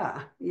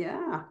 Delora,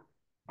 yeah.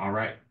 All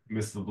right,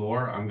 Miss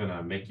Delora, I'm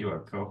gonna make you a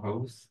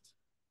co-host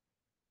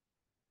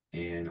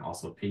and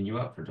also pin you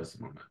up for just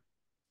a moment.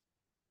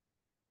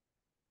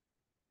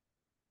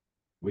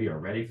 We are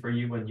ready for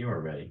you when you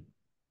are ready.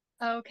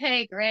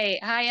 Okay, great.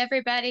 Hi,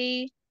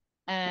 everybody.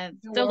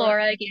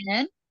 Delora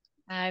again.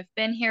 I've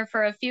been here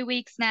for a few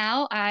weeks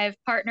now. I've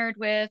partnered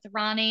with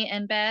Ronnie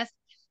and Beth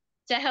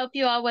to help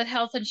you all with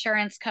health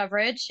insurance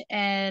coverage.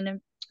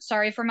 And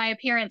sorry for my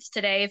appearance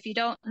today. If you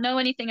don't know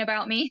anything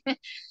about me,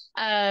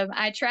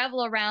 I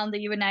travel around the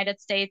United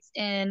States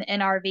in an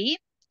RV,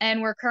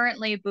 and we're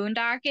currently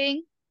boondocking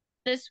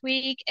this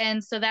week.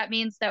 And so that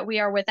means that we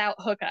are without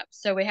hookups.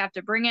 So we have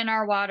to bring in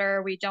our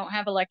water. We don't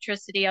have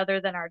electricity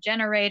other than our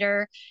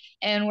generator.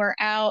 And we're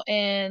out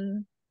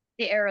in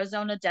the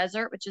Arizona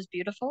desert, which is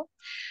beautiful.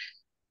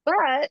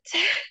 But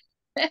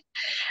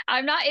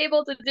I'm not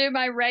able to do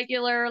my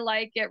regular,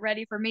 like, get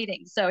ready for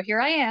meetings. So here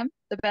I am,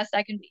 the best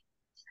I can be.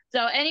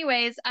 So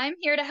anyways, I'm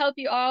here to help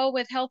you all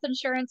with health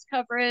insurance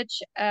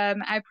coverage.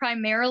 I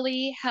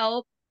primarily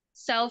help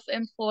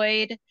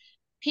self-employed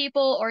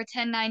people or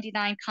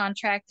 1099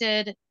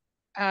 contracted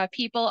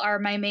people are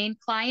my main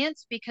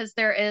clients, because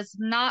there is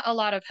not a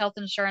lot of health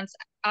insurance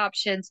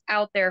options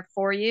out there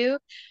for you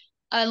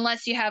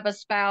unless you have a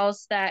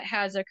spouse that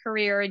has a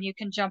career and you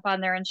can jump on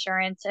their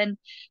insurance. And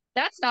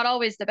that's not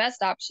always the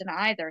best option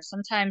either.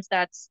 Sometimes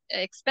that's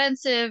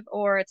expensive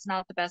or it's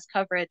not the best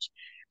coverage.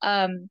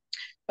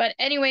 But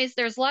anyways,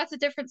 there's lots of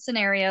different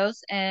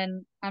scenarios,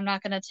 and I'm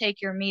not going to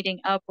take your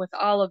meeting up with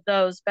all of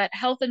those, but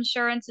health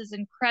insurance is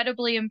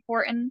incredibly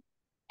important.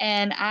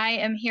 And I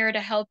am here to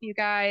help you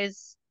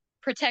guys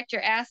protect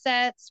your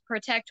assets,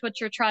 protect what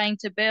you're trying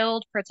to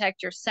build,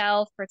 protect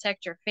yourself,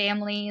 protect your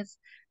families.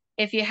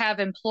 If you have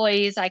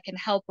employees, I can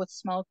help with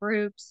small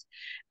groups.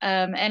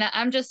 And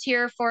I'm just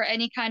here for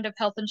any kind of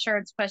health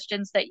insurance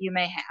questions that you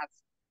may have.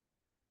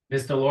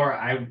 Miss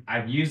Delora,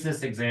 I've used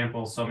this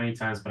example so many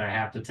times, but I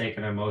have to take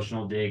an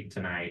emotional dig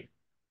tonight.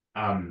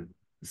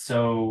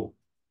 So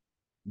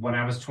when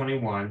I was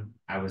 21,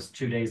 I was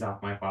 2 days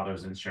off my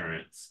father's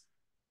insurance.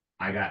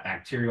 I got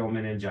bacterial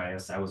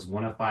meningitis. I was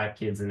one of 5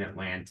 kids in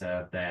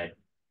Atlanta that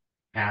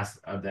passed,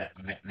 that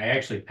I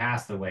actually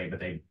passed away,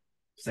 but they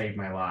saved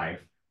my life.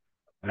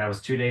 But I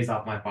was 2 days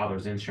off my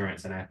father's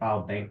insurance, and I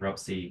filed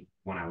bankruptcy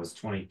when I was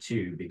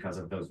 22 because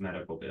of those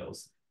medical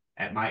bills.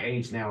 At my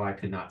age now, I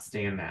could not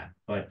stand that.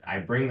 But I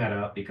bring that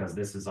up because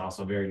this is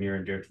also very near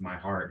and dear to my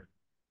heart.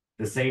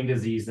 The same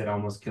disease that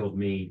almost killed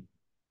me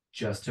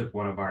just took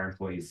one of our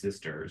employees'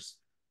 sisters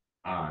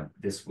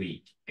this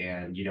week.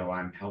 And, you know,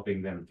 I'm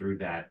helping them through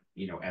that,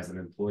 you know, as an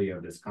employee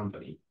of this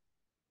company.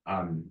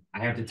 I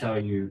have to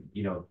tell you,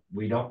 you know,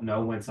 we don't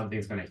know when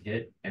something's going to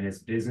hit. And as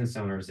business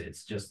owners,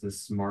 it's just the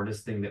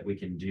smartest thing that we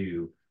can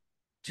do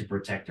to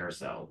protect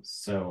ourselves.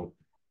 So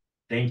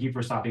thank you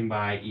for stopping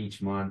by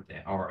each month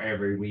or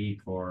every week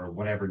or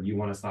whatever you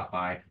want to stop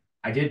by.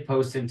 I did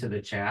post into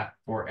the chat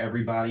for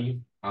everybody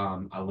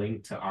a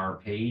link to our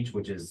page,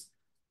 which is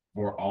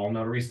for all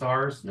Notary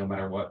Stars, no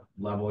matter what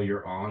level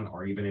you're on,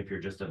 or even if you're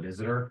just a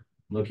visitor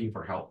looking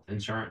for health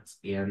insurance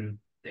in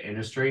the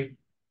industry.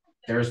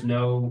 There's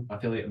no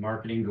affiliate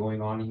marketing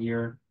going on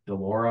here.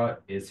 Delora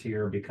is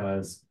here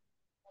because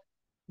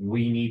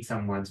we need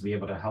someone to be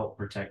able to help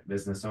protect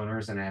business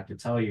owners. And I have to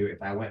tell you,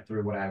 if I went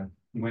through what I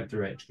went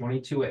through at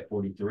 22, at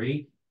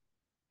 43,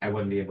 I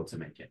wouldn't be able to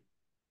make it.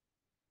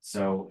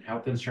 So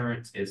health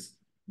insurance is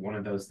one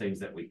of those things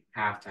that we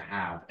have to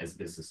have as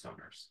business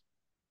owners,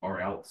 or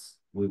else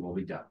we will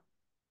be done.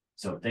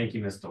 So thank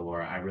you, Miss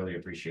Delora. I really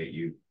appreciate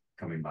you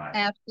coming by.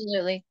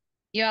 Absolutely.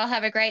 You all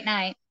have a great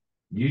night.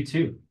 You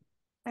too.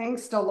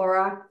 Thanks,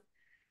 Delora.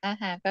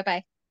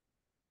 Bye-bye.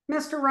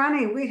 Mr.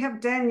 Ronnie, we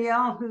have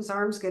Danielle whose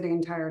arm's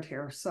getting tired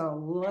here.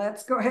 So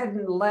let's go ahead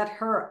and let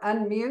her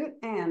unmute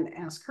and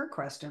ask her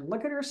question.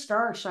 Look at her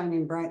star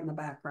shining bright in the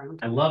background.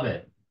 I love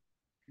it.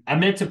 I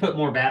meant to put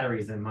more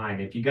batteries in mine.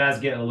 If you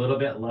guys get a little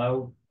bit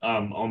low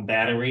on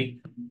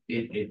battery,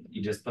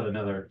 you just put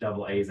another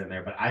double A's in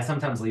there. But I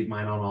sometimes leave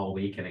mine on all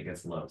week and it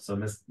gets low. So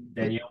Miss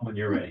Danielle, when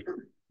you're ready.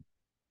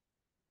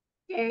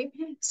 Okay,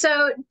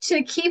 so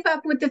to keep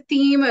up with the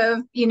theme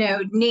of,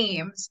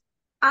 names,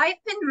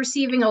 I've been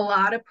receiving a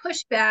lot of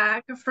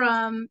pushback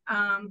from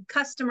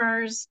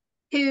customers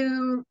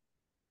who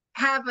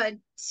have a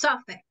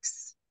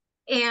suffix,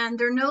 and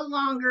they're no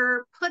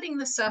longer putting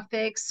the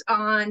suffix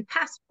on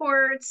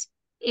passports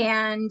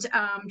and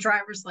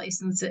driver's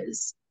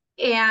licenses.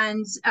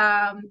 And,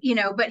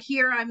 but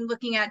here I'm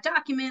looking at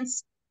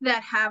documents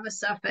that have a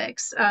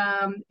suffix,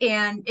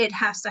 and it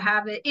has to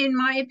have it. In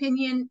my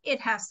opinion,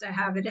 it has to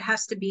have it. It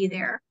has to be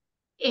there.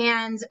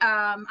 And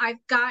I've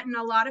gotten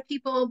a lot of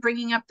people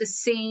bringing up the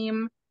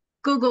same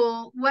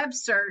Google web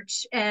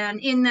search.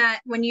 And in that,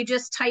 when you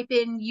just type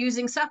in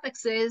using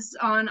suffixes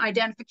on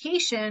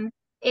identification,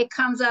 it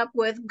comes up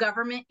with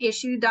government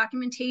issued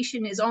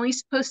documentation is only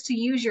supposed to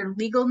use your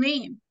legal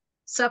name.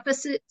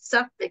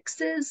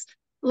 Suffixes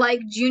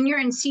like junior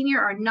and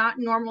senior are not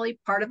normally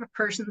part of a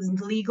person's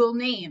legal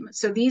name.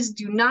 So these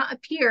do not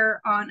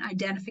appear on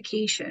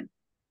identification.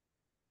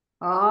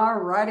 All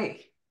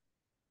righty.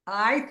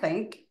 I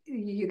think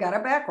you got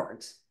it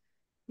backwards.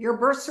 Your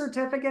birth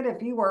certificate,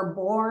 if you were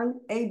born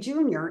a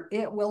junior,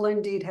 it will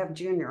indeed have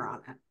junior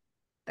on it.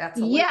 That's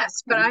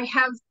yes, but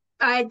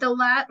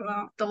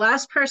the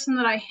last person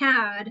that I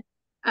had,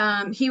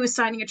 he was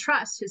signing a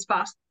trust.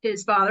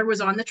 His father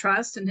was on the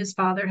trust, and his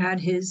father had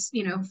his,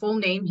 full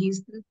name.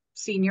 He's the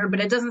senior, but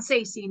it doesn't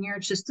say senior.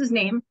 It's just his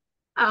name,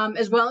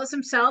 as well as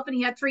himself. And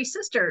he had 3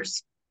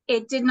 sisters.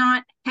 It did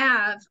not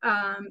have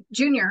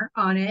junior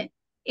on it,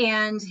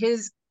 and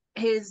his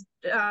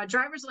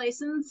driver's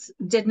license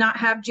did not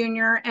have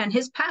junior, and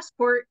his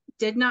passport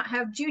did not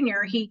have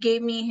junior. He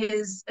gave me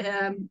his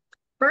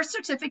birth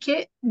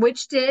certificate,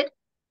 which did,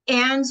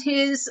 and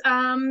his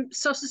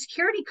social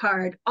security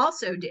card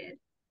also did.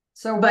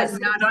 So, but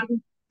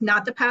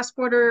not the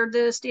passport or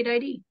the state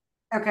ID.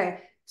 Okay,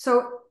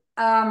 so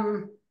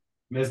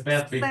Ms.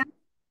 Beth,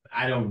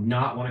 I do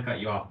not want to cut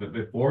you off, but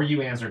before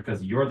you answer,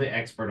 because you're the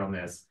expert on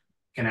this,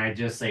 can I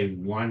just say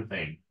one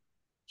thing?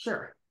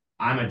 Sure.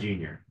 I'm a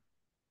junior.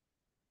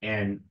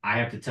 And I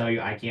have to tell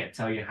you, I can't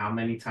tell you how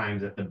many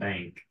times at the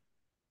bank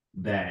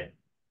that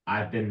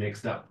I've been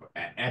mixed up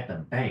at the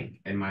bank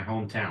in my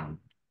hometown.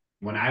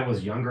 When I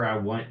was younger, I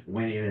went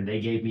in and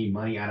they gave me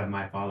money out of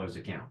my father's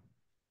account.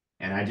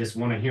 And I just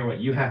want to hear what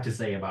you have to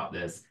say about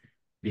this,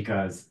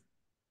 because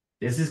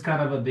this is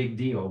kind of a big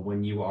deal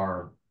when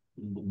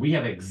we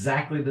have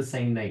exactly the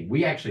same name.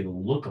 We actually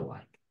look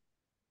alike.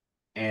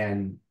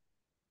 And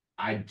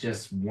I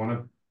just want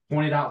to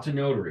point it out to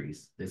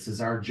notaries. This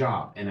is our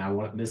job. And I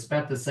want Miss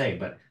Beth to say,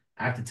 but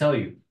I have to tell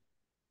you,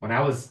 when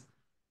I was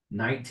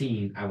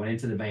 19, I went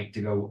into the bank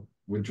to go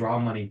withdraw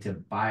money to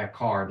buy a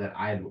car that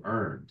I had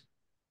earned.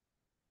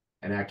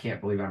 And I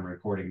can't believe I'm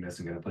recording this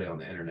and going to put it on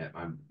the internet.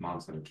 My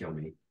mom's going to kill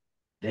me.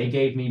 They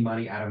gave me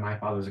money out of my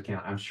father's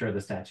account. I'm sure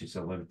the statutes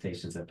of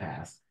limitations have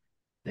passed.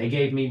 They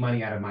gave me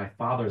money out of my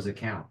father's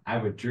account. I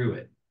withdrew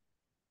it.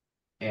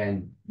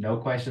 And no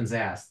questions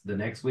asked. The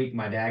next week,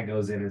 my dad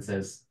goes in and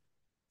says,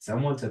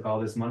 someone took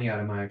all this money out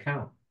of my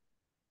account.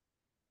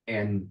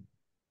 And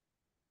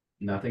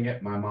nothing,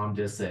 my mom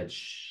just said,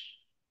 shh,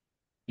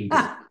 he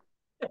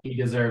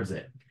deserves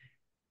it.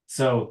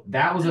 So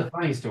that was a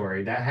funny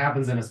story. That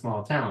happens in a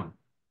small town.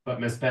 But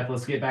Miss Beth,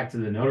 let's get back to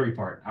the notary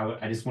part.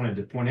 I just wanted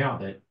to point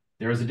out that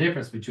there is a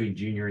difference between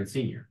junior and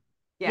senior.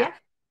 Yeah.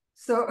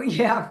 So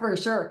yeah, for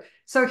sure.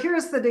 So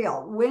here's the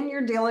deal. When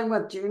you're dealing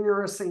with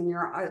junior or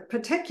senior,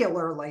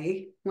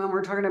 particularly when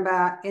we're talking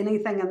about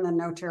anything in the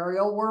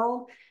notarial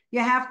world, you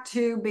have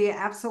to be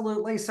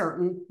absolutely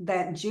certain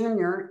that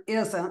junior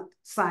isn't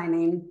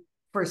signing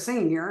for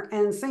senior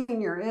and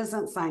senior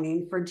isn't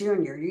signing for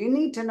junior. You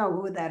need to know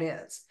who that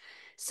is.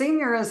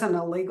 Senior isn't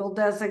a legal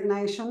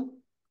designation,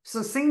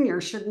 so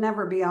senior should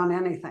never be on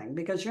anything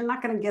because you're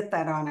not going to get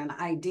that on an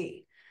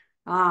ID.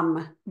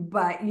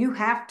 But you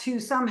have to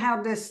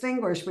somehow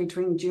distinguish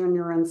between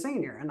junior and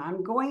senior. And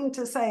I'm going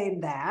to say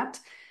that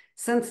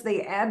since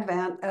the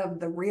advent of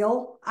the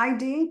real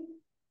ID,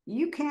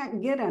 you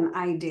can't get an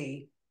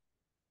ID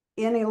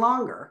any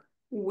longer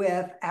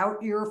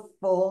without your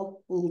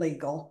full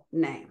legal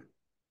name.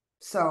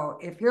 So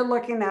if you're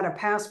looking at a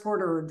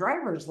passport or a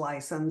driver's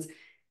license,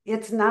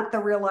 it's not the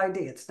real ID.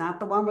 It's not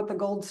the one with the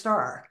gold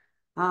star.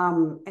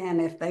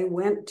 And if they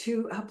went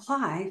to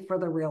apply for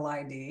the real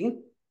ID,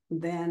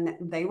 then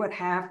they would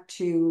have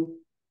to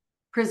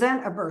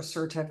present a birth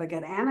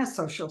certificate and a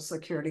social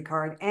security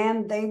card,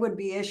 and they would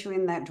be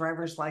issuing that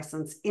driver's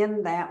license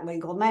in that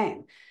legal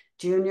name,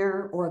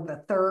 junior or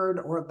the third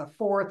or the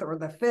fourth or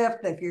the fifth,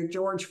 if you're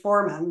George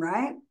Foreman,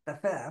 right? The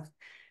fifth.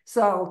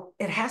 So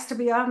it has to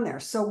be on there.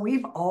 So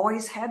we've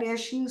always had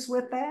issues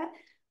with that.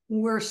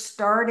 We're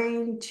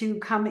starting to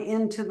come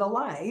into the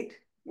light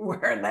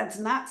where that's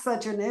not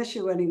such an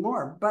issue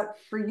anymore. But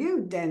for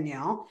you,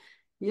 Danielle,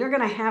 you're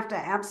going to have to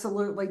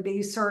absolutely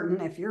be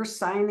certain if you're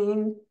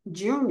signing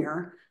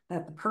junior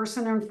that the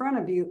person in front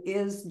of you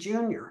is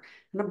junior.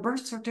 And a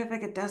birth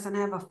certificate doesn't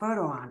have a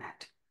photo on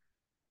it.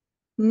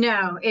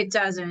 No, it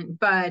doesn't.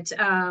 But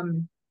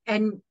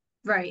and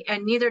right,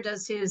 and neither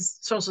does his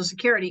social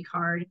security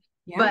card.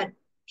 Yeah. But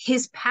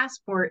his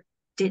passport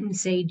didn't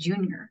say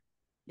junior.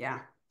 Yeah.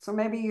 So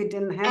maybe you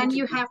didn't have And to.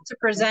 you have to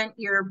present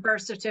your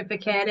birth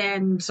certificate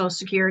and social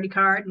security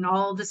card and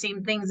all the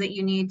same things that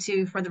you need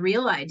to for the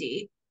real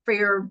ID for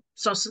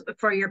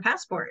your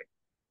passport.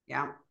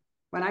 Yeah.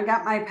 When I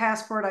got my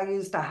passport, I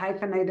used a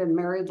hyphenated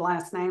married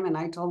last name, and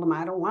I told them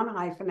I don't want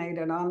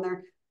hyphenated on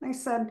there. They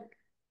said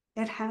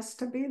it has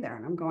to be there,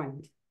 and I'm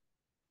going,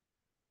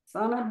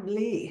 son of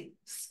Lee.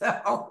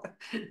 So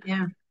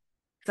yeah.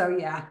 So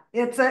yeah,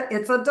 it's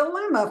a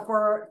dilemma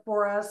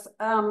for us.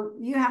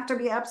 You have to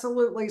be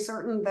absolutely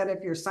certain that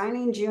if you're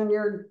signing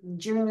junior,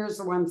 junior's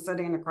the one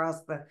sitting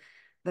across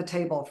the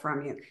table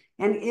from you.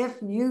 And if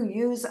you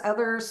use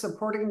other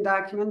supporting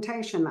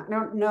documentation, I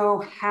don't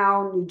know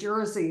how New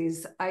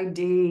Jersey's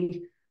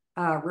ID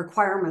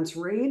requirements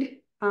read.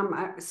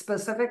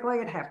 Specifically,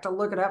 I'd have to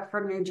look it up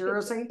for New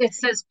Jersey. It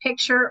says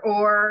picture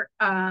or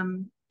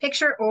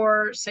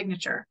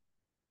signature.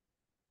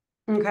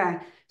 Okay,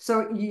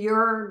 so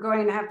you're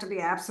going to have to be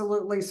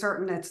absolutely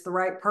certain it's the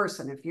right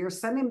person. If you're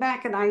sending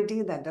back an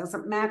ID that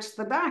doesn't match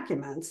the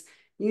documents,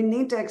 you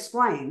need to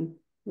explain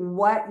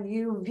what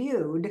you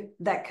viewed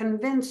that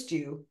convinced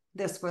you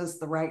this was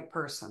the right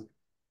person.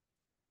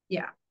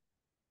 Yeah.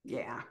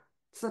 Yeah,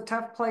 it's a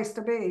tough place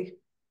to be.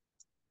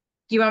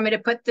 Do you want me to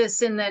put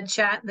this in the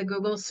chat, the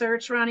Google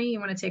search, Ronnie? You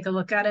want to take a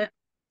look at it?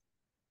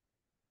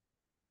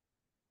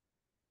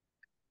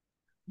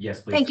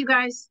 Yes, please. Thank you,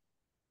 guys.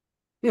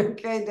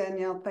 Okay,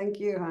 Danielle, thank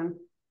you, hon.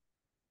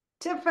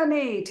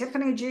 Tiffany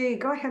G,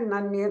 go ahead and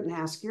unmute and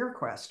ask your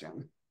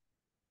question.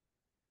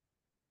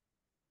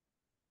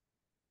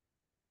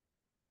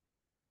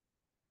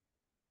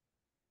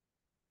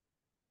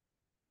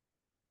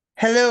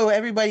 Hello,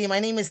 everybody. My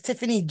name is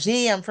Tiffany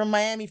G. I'm from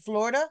Miami,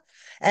 Florida.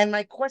 And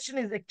my question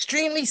is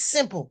extremely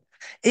simple.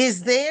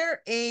 Is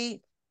there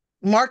a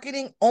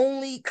marketing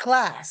only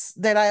class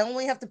that I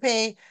only have to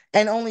pay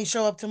and only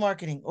show up to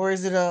marketing? Or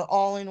is it a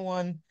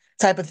all-in-one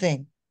type of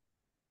thing?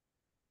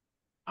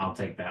 I'll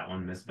take that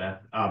one, Miss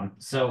Beth.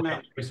 So at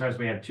Notary Stars,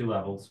 we have two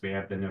levels. We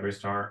have the Notary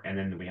Star, and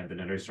then we have the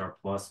Notary Star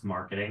Plus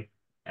marketing.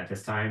 At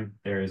this time,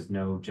 there is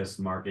no just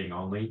marketing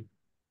only,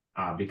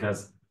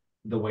 because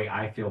the way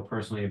I feel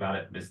personally about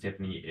it, Miss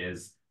Tiffany,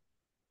 is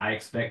I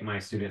expect my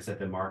students at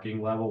the marketing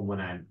level,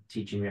 when I'm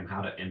teaching them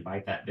how to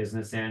invite that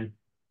business in,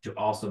 to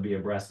also be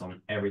abreast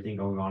on everything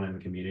going on in the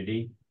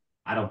community.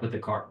 I don't put the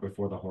cart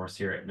before the horse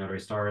here at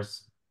Notary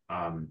Stars.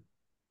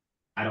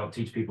 I don't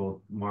teach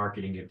people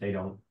marketing if they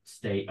don't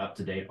stay up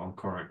to date on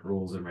current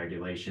rules and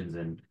regulations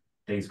and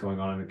things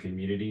going on in the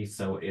community.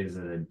 So it is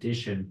an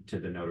addition to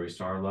the Notary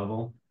Star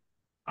level.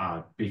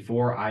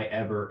 Before I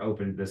ever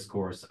opened this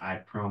course, I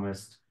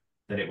promised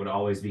that it would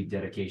always be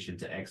dedication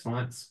to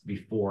excellence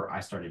before I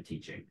started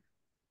teaching.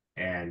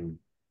 And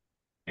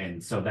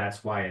so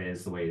that's why it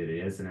is the way that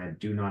it is. And I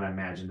do not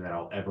imagine that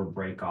I'll ever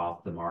break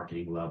off the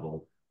marketing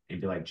level and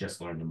be like,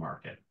 just learn to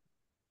market.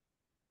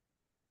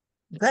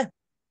 Okay.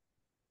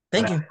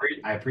 Thank you.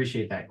 I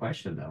appreciate that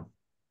question, though.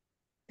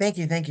 Thank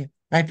you. Thank you.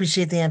 I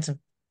appreciate the answer.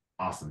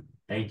 Awesome.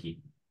 Thank you.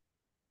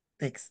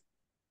 Thanks.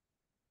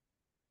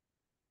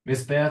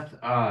 Miss Beth,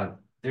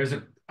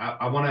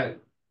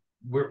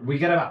 we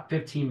got about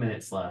 15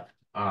 minutes left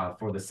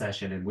for the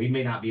session, and we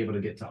may not be able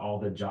to get to all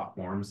the jot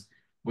forms,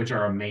 which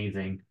are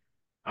amazing.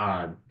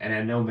 And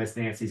I know Miss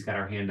Nancy's got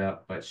her hand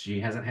up, but she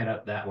hasn't had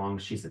up that long.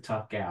 She's a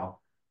tough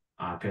gal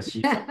because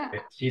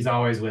she's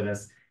always with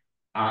us.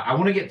 I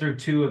want to get through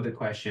two of the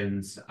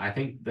questions. I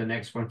think the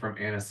next one from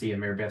Anna C.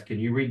 and Mary Beth, can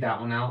you read that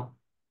one out?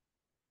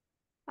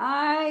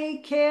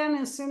 I can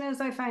as soon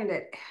as I find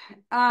it.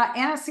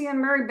 Anna C.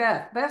 and Mary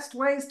Beth, best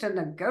ways to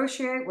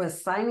negotiate with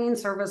signing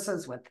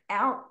services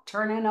without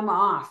turning them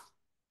off.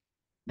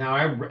 Now,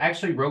 I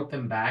actually wrote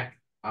them back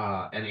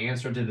an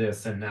answer to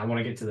this, and I want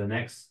to get to the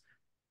next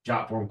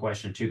jot form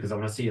question too, because I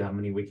want to see how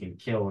many we can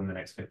kill in the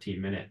next 15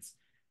 minutes.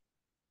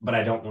 But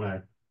I don't want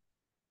to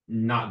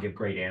not give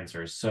great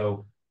answers.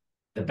 So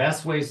the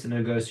best ways to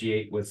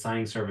negotiate with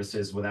signing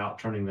services without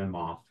turning them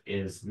off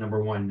is,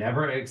 number one,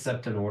 never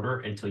accept an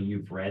order until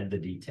you've read the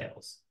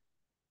details.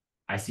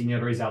 I see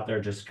notaries out there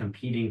just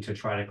competing to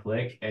try to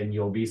click, and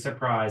you'll be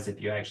surprised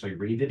if you actually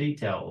read the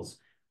details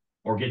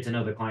or get to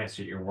know the clients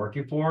that you're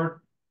working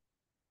for,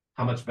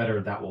 how much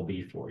better that will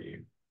be for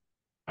you.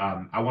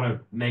 I want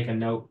to make a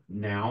note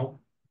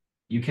now.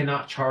 You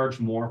cannot charge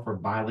more for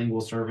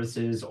bilingual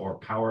services or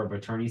power of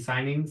attorney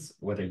signings,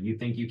 whether you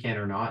think you can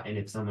or not. And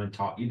if someone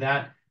taught you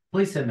that,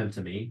 please send them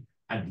to me.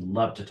 I'd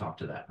love to talk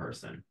to that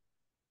person.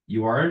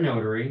 You are a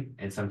notary,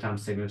 and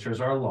sometimes signatures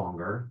are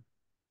longer.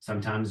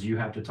 Sometimes you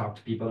have to talk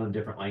to people in a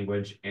different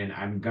language. And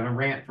I'm going to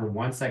rant for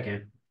 1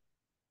 second.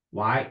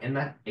 Why in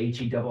the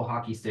HE double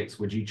hockey sticks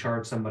would you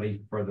charge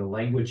somebody for the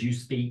language you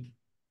speak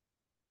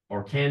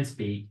or can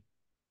speak.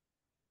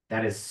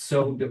 That is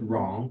so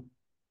wrong.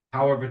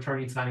 Power of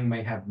attorney signing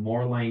may have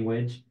more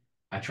language.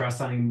 A trust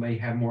signing may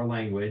have more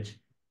language,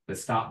 but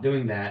stop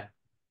doing that.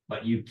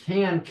 But you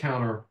can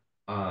counter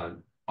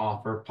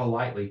offer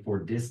politely for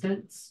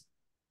distance,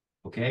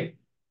 okay?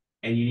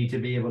 And you need to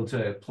be able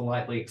to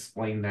politely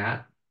explain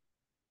that.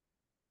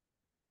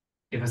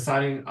 If a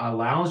signing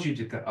allows you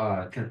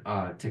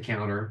to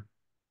counter,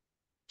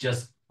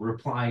 just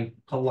reply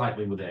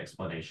politely with the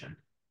explanation.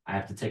 I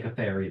have to take a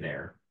ferry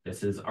there.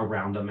 This is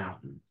around a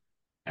mountain.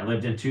 I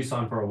lived in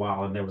Tucson for a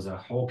while, and there was a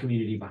whole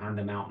community behind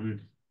the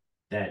mountain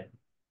that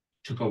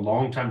took a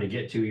long time to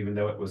get to, even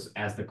though it was,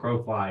 as the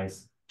crow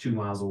flies, 2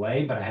 miles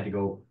away, but I had to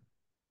go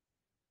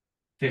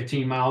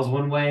 15 miles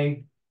one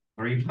way,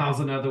 3 miles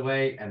another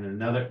way, and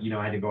another,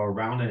 I had to go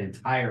around an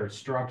entire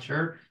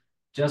structure.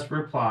 Just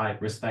reply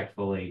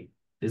respectfully,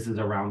 this is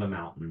around a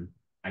mountain.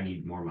 I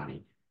need more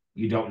money.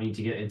 You don't need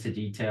to get into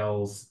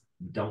details.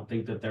 Don't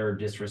think that they're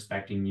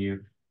disrespecting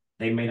you.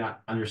 They may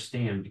not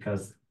understand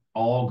because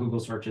all Google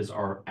searches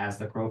are as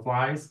the crow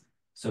flies.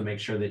 So make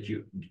sure that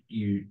you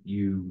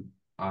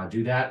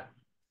do that.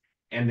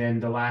 And then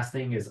the last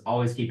thing is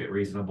always keep it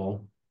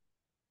reasonable.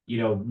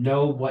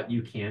 Know what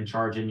you can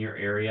charge in your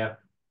area.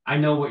 I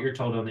know what you're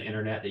told on the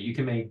internet, that you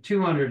can make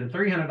 $200 to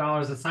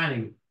 $300 a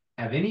signing.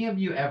 Have any of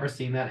you ever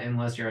seen that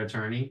unless you're an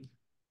attorney?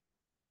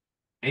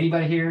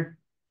 Anybody here?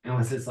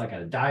 Unless it's like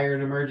a dire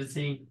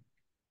emergency?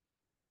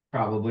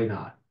 Probably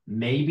not.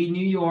 Maybe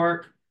New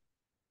York,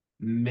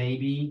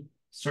 maybe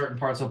certain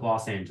parts of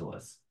Los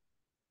Angeles.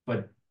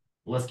 But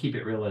let's keep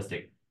it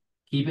realistic.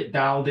 Keep it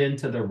dialed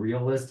into the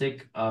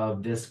realistic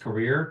of this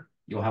career.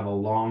 You'll have a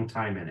long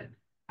time in it.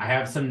 I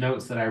have some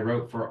notes that I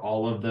wrote for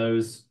all of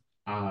those,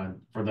 but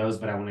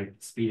I want to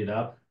speed it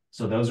up.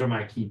 So those are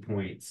my key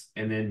points.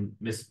 And then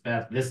Miss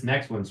Beth, this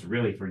next one's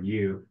really for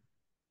you.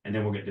 And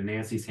then we'll get to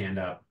Nancy's hand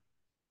up.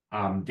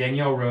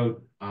 Danielle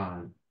wrote,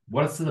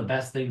 what's the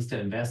best things to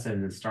invest in,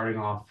 and starting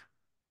off,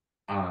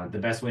 the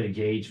best way to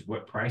gauge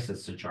what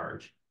prices to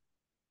charge?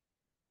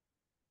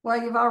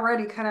 Well, you've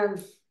already kind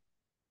of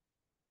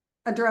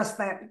addressed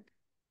that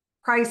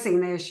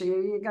pricing issue.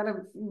 You got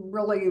to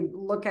really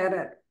look at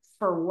it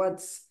for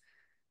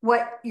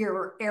what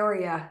your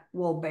area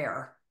will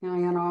bear.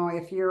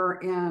 If you're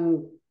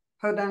in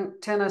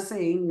Podunk,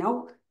 Tennessee,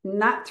 nope,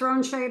 not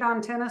throwing shade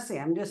on Tennessee.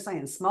 I'm just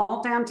saying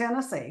small town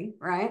Tennessee,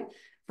 right?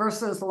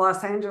 Versus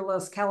Los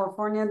Angeles,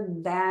 California,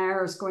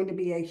 there's going to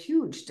be a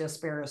huge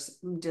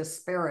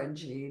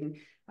disparaging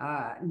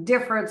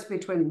difference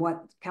between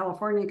what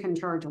California can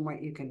charge and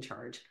what you can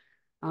charge.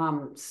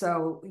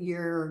 So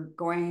you're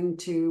going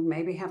to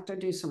maybe have to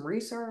do some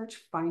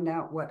research, find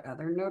out what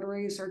other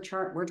notaries are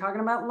charged. We're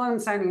talking about loan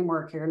signing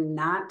work here,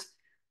 not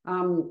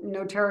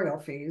notarial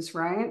fees,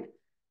 right?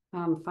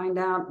 Find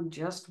out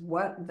just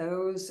what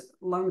those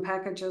loan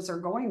packages are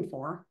going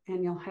for,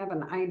 and you'll have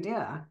an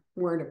idea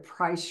where to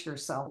price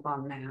yourself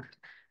on that.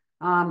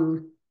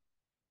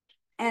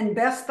 And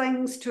best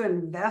things to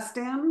invest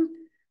in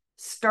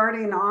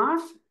starting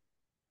off.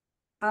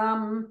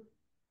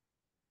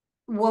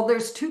 Well,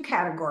 there's two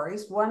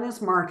categories. One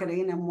is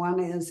marketing and one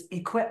is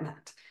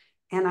equipment.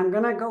 And I'm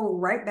going to go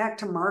right back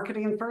to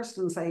marketing first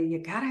and say, you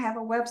got to have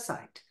a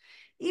website.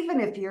 Even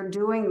if you're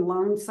doing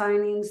loan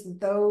signings,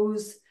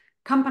 those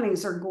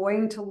companies are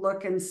going to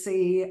look and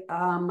see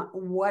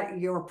what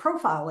your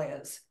profile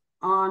is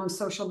on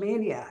social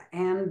media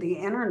and the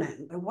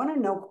internet. They want to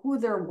know who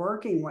they're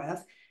working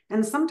with.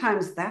 And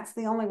sometimes that's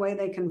the only way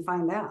they can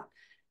find out.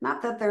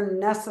 Not that they're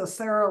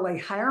necessarily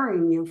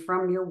hiring you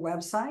from your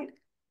website,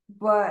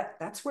 but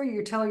that's where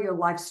you tell your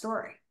life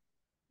story.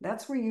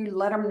 That's where you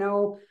let them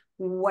know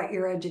what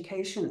your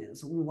education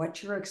is,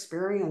 what your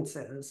experience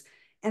is.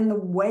 And the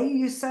way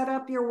you set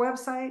up your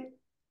website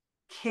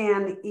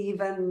can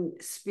even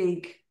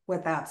speak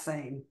without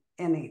saying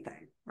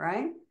anything,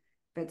 right?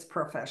 If it's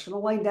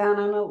professionally done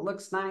and it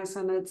looks nice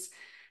and it's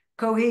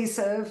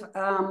cohesive,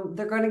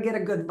 they're going to get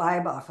a good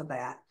vibe off of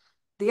that.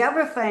 The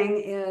other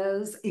thing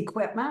is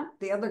equipment.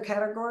 The other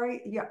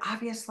category, you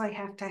obviously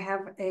have to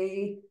have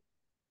a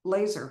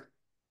laser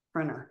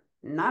printer,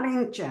 not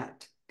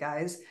inkjet,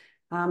 guys.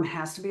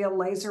 Has to be a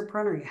laser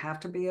printer. You have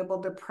to be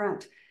able to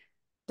print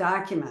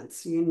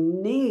documents. You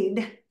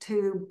need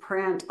to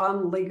print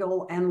on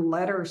legal and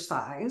letter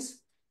size.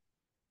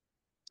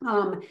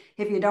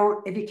 If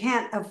you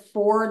can't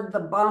afford the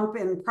bump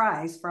in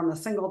price from a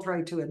single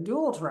tray to a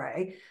dual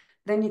tray,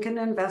 then you can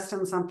invest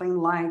in something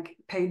like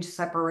page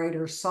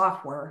separator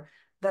software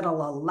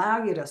that'll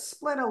allow you to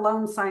split a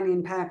loan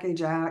signing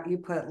package out. You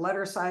put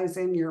letter size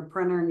in your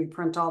printer and you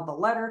print all the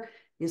letter.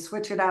 You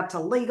switch it out to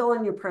legal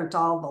and you print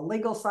all the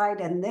legal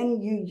side, and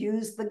then you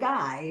use the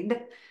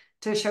guide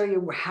to show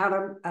you how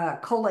to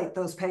collate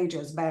those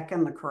pages back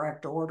in the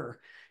correct order.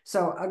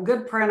 So a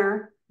good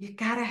printer, you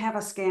gotta have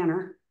a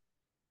scanner.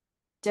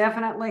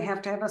 Definitely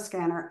have to have a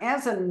scanner.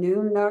 As a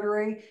new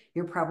notary,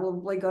 you're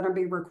probably going to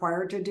be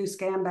required to do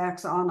scan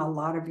backs on a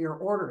lot of your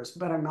orders.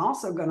 But I'm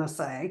also going to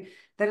say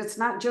that it's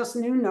not just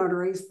new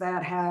notaries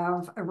that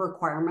have a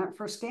requirement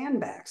for scan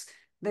backs.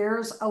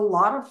 There's a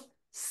lot of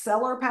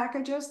seller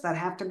packages that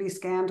have to be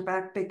scanned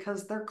back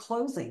because they're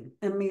closing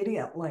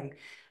immediately.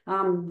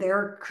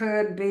 There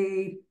could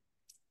be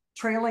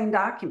trailing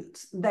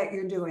documents that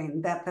you're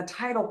doing that the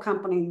title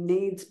company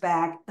needs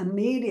back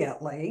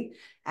immediately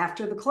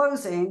after the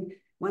closing.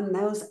 When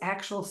those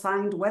actual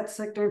signed wet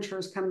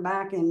signatures come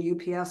back in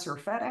UPS or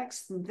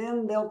FedEx,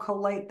 then they'll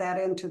collate that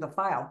into the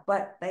file,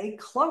 but they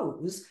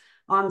close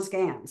on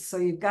scans. So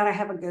you've got to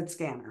have a good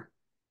scanner.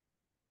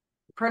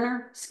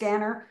 Printer,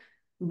 scanner,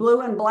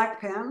 blue and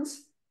black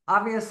pens,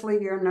 obviously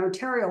your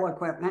notarial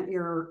equipment,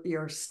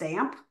 your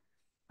stamp,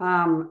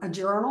 a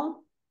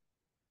journal.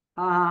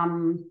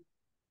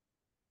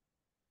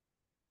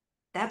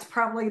 That's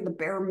probably the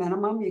bare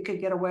minimum you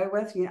could get away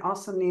with. You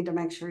also need to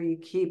make sure you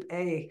keep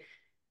a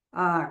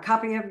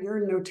copy of your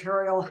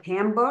notarial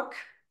handbook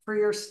for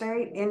your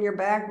state in your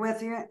bag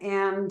with you,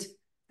 and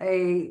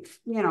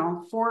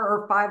 4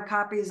 or 5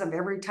 copies of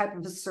every type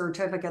of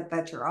certificate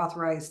that you're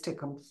authorized to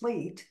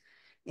complete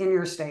in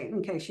your state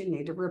in case you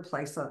need to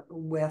replace it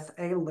with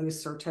a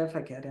loose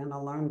certificate in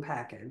a loan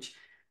package.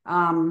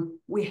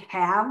 We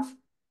have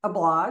a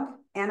blog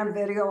and a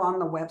video on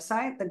the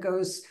website that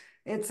goes,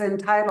 it's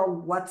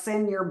entitled What's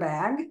in Your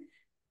Bag.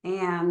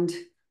 And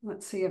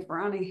let's see if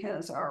Ronnie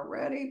has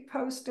already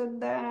posted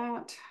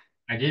that.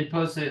 I did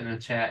post it in the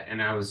chat, and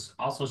I was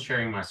also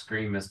sharing my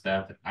screen, Miss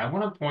Beth. I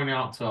want to point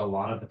out to a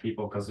lot of the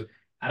people, because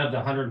out of the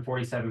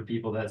 147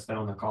 people that's been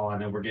on the call, I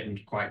know we're getting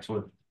quite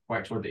toward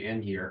the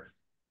end here.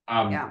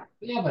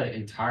 We have an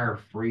entire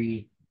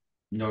free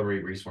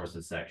notary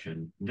resources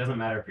section. It doesn't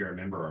matter if you're a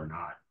member or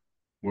not,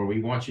 where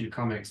we want you to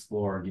come and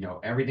explore,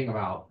 everything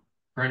about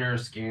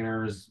printers,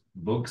 scanners,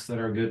 books that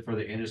are good for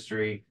the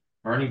industry,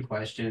 burning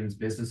questions,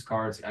 business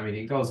cards. I mean,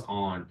 it goes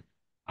on.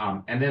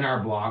 And then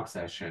our blog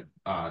section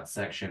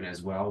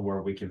as well,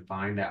 where we can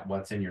find that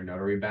What's in Your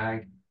Notary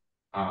Bag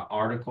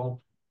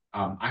article.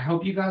 I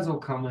hope you guys will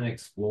come and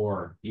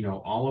explore,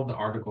 all of the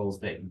articles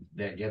that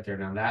get there.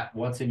 Now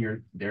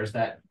there's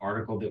that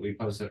article that we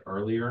posted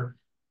earlier.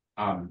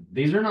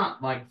 These are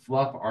not like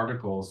fluff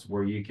articles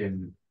where you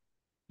can,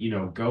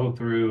 go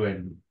through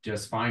and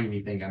just find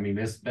anything. I mean,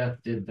 Miss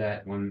Beth did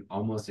that one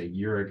almost a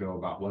year ago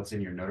about what's in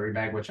your notary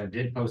bag, which I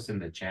did post in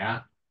the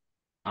chat.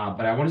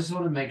 But I just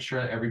want to make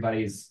sure that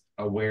everybody's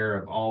aware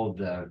of all of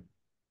the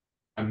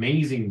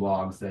amazing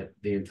blogs that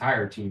the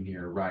entire team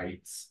here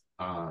writes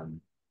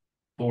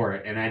for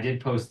it. And I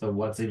did post the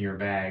What's in Your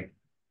Bag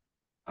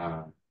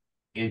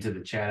into the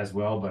chat as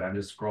well, but I'm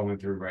just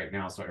scrolling through right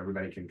now so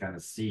everybody can kind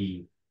of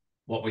see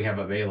what we have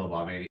available.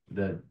 I mean,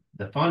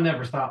 the fun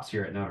never stops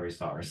here at Notary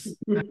Stars.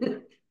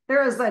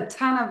 There is a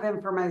ton of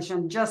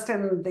information just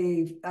in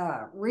the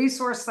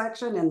resource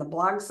section, in the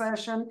blog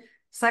section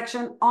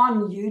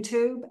on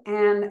YouTube,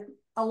 and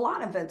a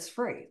lot of it's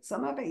free.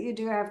 Some of it you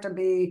do have to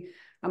be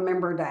a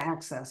member to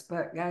access,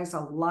 but guys, a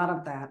lot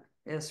of that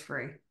is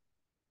free.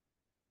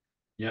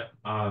 Yep.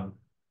 Can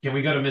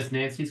we go to Miss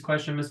Nancy's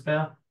question, Miss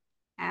Beth?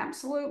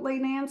 Absolutely,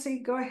 Nancy.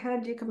 Go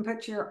ahead. You can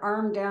put your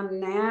arm down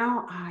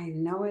now. I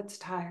know it's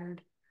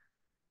tired.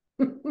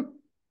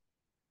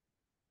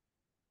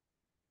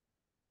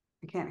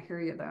 I can't hear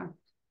you though.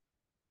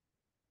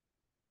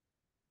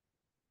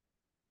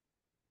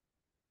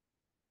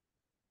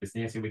 Miss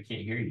Nancy, we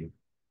can't hear you.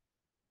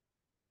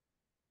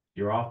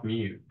 You're off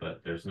mute,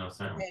 but there's no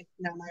sound. Okay,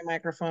 no, my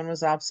microphone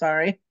was off,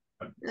 sorry.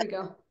 There you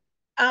go.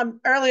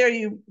 Earlier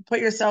you put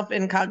yourself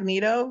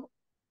incognito.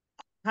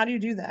 How do you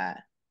do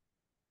that?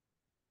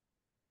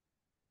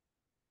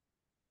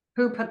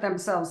 Who put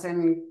themselves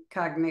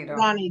incognito?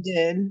 Ronnie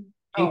did.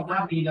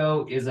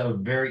 Incognito is a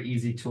very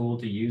easy tool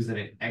to use, and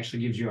it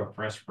actually gives you a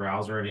fresh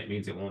browser, and it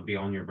means it won't be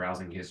on your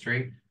browsing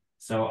history.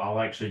 So I'll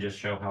actually just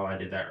show how I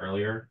did that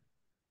earlier.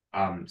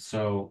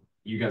 So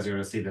you guys are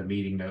going to see the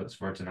meeting notes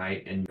for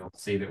tonight, and you'll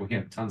see that we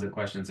have tons of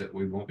questions that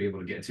we won't be able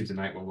to get to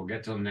tonight, but we'll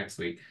get to them next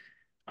week.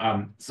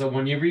 So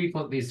whenever you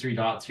click these 3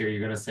 dots here,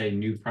 you're going to say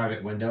new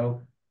private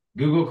window.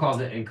 Google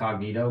calls it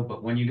incognito,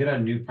 but when you get a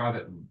new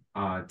private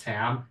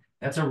tab,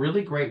 that's a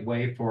really great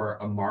way for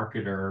a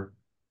marketer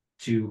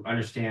to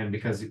understand,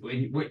 because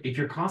if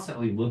you're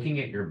constantly looking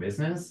at your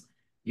business,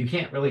 you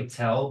can't really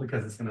tell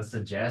because it's going to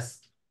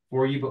suggest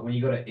for you. But when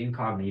you go to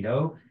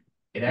incognito,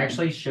 it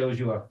actually shows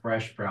you a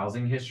fresh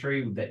browsing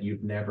history that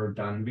you've never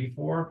done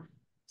before,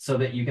 so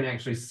that you can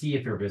actually see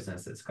if your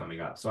business is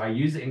coming up. So I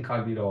use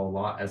incognito a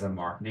lot as a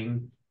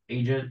marketing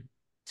agent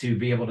to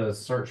be able to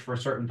search for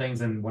certain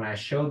things. And when I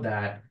showed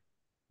that,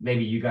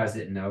 maybe you guys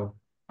didn't know,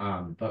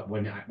 but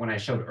when I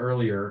showed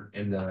earlier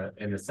in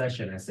the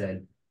session, I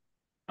said,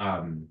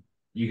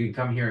 you can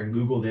come here and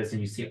Google this, and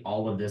you see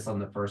all of this on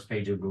the first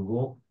page of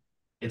Google.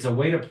 It's a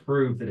way to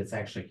prove that it's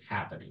actually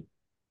happening,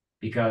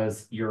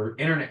 because your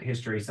internet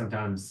history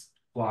sometimes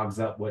clogs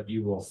up what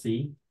you will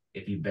see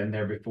if you've been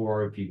there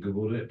before, if you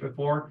Googled it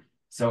before.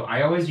 So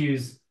I always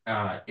use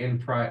in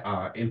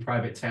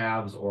private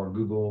tabs or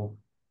Google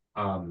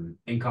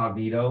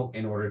incognito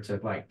in order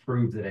to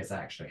prove that it's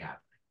actually happening.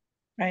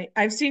 Right.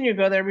 I've seen you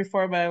go there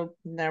before, but I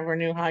never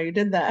knew how you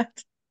did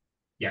that.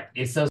 Yeah,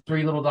 it's those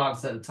 3 little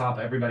dots at the top.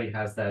 Everybody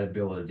has that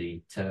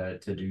ability to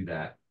do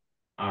that.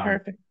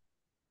 Perfect.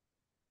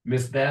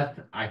 Miss Beth,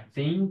 I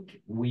think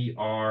we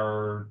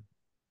are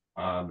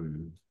at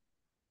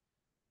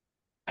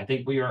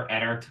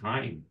our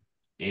time.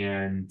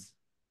 And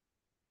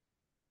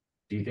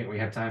do you think we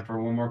have time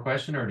for one more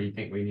question, or do you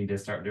think we need to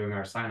start doing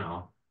our sign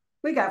off?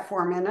 We got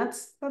 4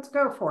 minutes. Let's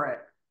go for it.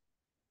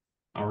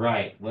 All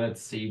right,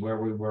 let's see where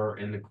we were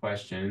in the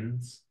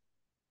questions.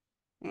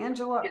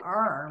 Angela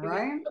R.,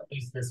 right? At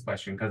least this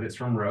question, because it's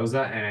from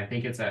Rosa, and I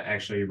think it's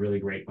actually a really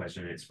great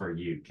question. It's for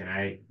you. Can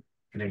I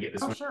get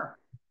this one? Sure.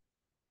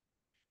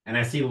 And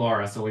I see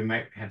Laura, so we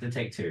might have to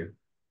take two.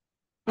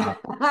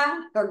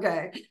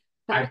 Okay.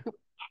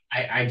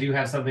 I do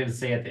have something to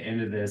say at the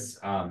end of this.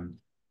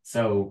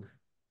 So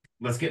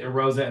let's get to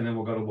Rosa, and then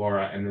we'll go to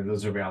Laura, and then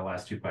those will be our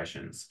last two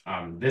questions.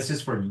 This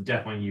is for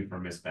definitely you,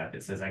 from Miss Beth.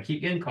 It says, I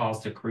keep getting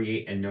calls to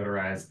create and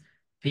notarize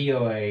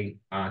POA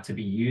to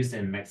be used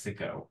in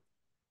Mexico.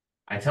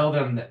 I tell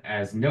them that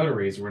as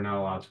notaries, we're not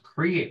allowed to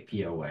create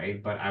POA,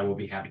 but I will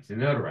be happy to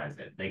notarize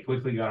it. They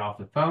quickly got off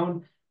the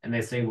phone, and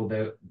they say, well,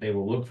 they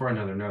will look for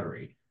another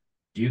notary.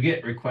 Do you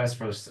get requests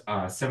for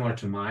similar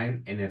to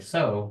mine? And if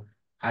so,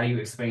 how do you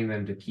explain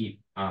them to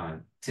keep how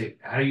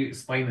do you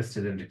explain this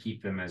to them to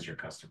keep them as your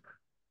customer?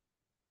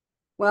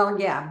 Well,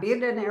 yeah,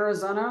 being in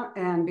Arizona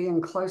and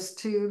being close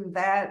to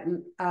that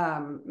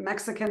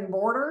Mexican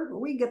border,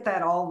 we get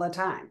that all the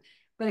time.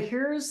 But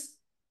here's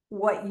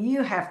what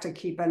you have to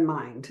keep in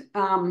mind.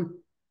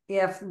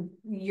 If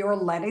you're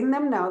letting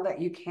them know that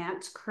you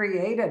can't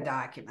create a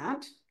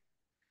document,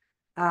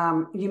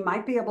 you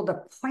might be able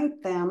to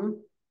point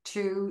them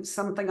to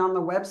something on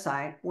the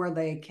website where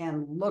they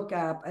can look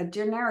up a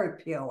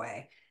generic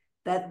POA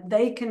that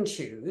they can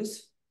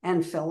choose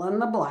and fill in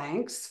the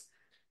blanks,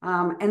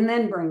 and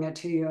then bring it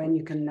to you and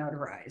you can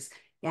notarize.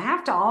 You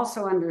have to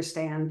also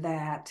understand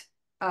that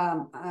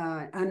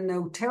a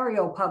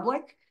notarial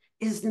public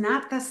is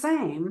not the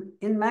same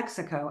in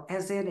Mexico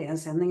as it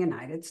is in the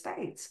United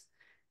States.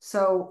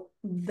 So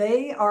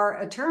they are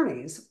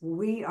attorneys.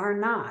 We are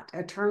not.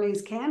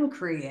 Attorneys can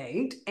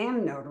create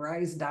and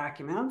notarize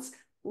documents.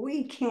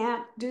 We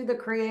can't do the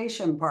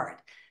creation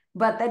part,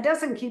 but that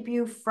doesn't keep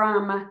you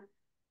from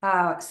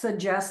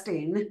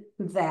suggesting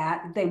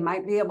that they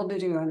might be able to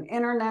do an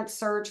internet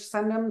search,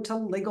 send them to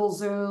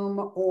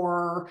LegalZoom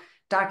or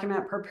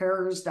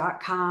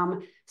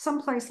documentpreparers.com,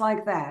 someplace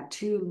like that,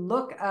 to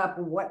look up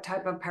what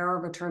type of power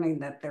of attorney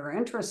that they're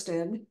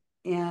interested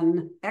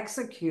in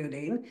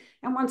executing.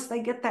 And once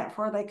they get that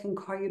far, they can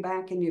call you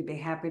back and you'd be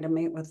happy to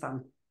meet with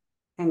them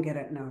and get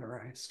it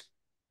notarized.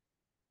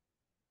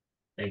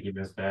 Thank you,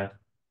 Miss Beth.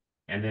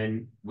 And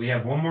then we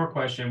have one more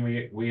question.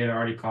 We had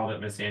already called it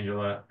Miss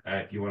Angela,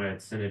 if you want to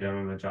send it in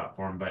on the job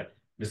form. But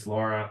Miss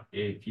Laura,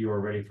 if you are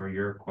ready for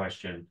your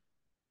question,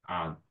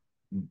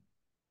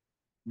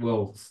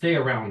 we'll stay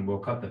around. We'll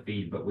cut the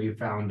feed, but we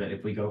found that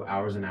if we go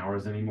hours and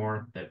hours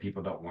anymore, that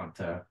people don't want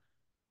to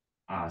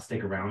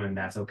stick around, and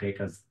that's okay,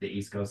 because the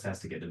East Coast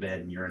has to get to bed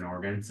and you're in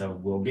Oregon. So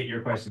we'll get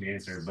your question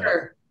answered, but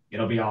sure,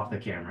 it'll be off the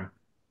camera.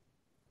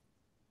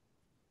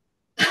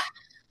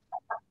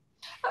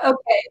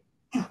 Okay.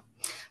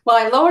 Well,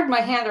 I lowered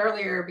my hand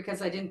earlier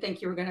because I didn't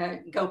think you were going to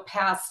go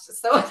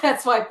past. So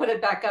that's why I put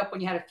it back up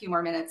when you had a few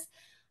more minutes.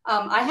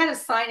 I had a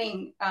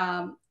signing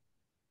a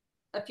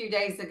few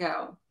days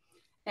ago.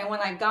 And when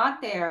I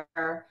got there,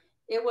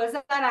 it was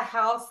at a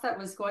house that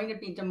was going to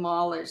be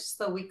demolished.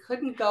 So we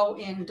couldn't go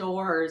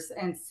indoors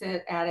and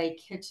sit at a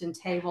kitchen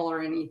table or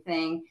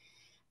anything.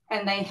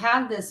 And they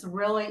had this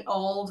really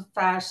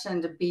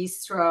old-fashioned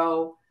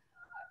bistro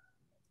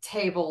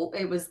table.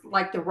 It was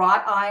like the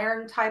wrought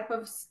iron type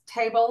of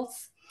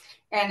tables.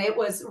 And it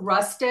was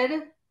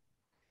rusted,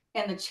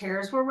 and the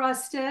chairs were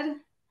rusted.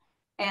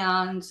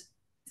 And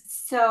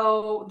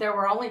so there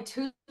were only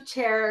 2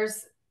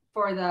 chairs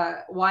for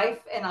the wife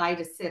and I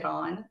to sit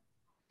on.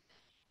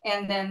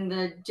 And then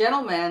the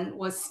gentleman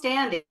was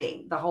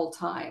standing the whole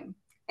time.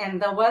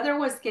 And the weather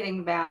was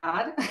getting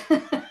bad.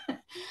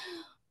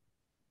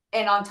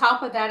 And on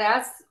top of that,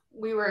 as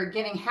we were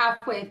getting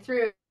halfway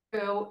through,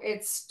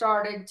 it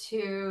started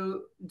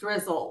to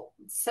drizzle.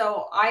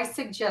 So I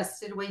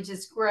suggested we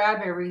just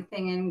grab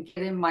everything and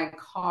get in my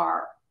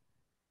car.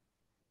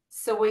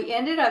 So we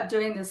ended up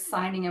doing the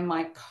signing in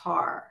my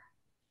car.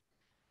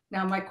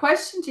 Now, my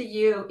question to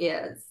you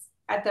is,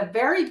 at the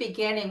very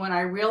beginning, when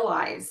I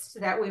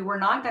realized that we were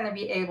not going to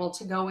be able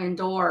to go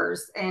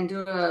indoors and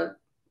do a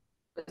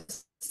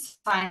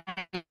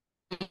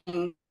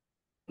signing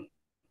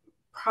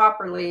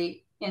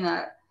properly in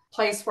a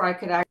place where I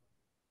could actually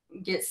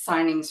get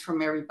signings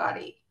from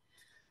everybody,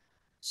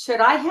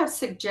 should I have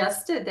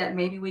suggested that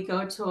maybe we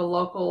go to a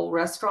local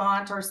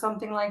restaurant or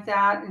something like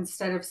that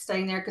instead of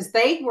staying there? Because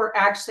they were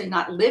actually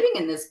not living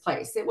in this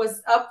place. It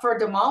was up for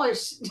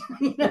demolish,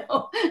 you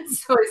know.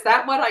 So is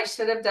that what I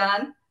should have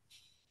done?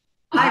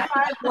 High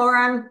five,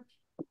 Lauren.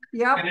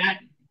 Yep.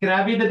 Can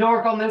I be the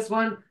dork on this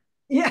one?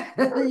 Yeah,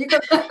 you can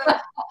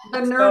the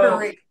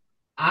nerdery. So,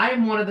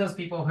 I'm one of those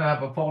people who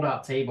have a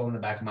fold-out table in the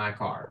back of my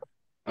car.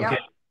 Okay. Yep.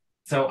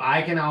 So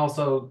I can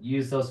also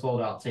use those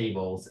fold-out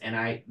tables, and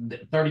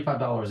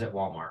 $35 at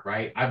Walmart,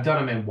 right? I've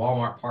done them in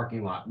Walmart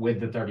parking lot with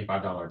the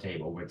 $35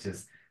 table, which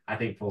is, I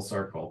think, full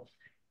circle.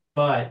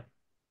 But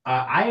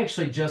I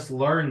actually just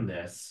learned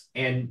this,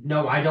 and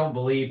no, I don't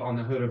believe on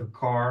the hood of a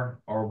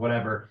car or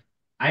whatever.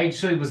 I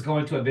actually was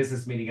going to a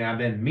business meeting, and I've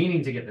been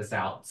meaning to get this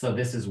out, so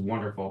this is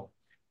wonderful.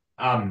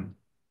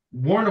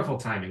 Wonderful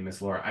timing,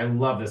 Miss Laura. I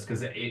love this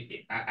because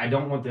I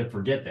don't want to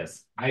forget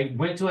this. I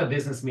went to a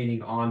business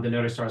meeting on the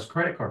Notary Stars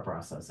credit card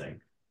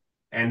processing,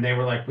 and they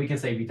were like, "We can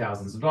save you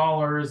thousands of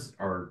dollars,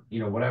 or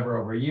whatever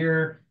over a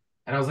year."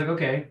 And I was like,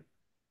 "Okay."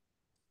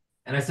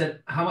 And I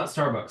said, "How about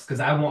Starbucks? Because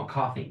I want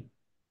coffee."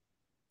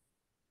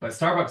 But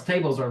Starbucks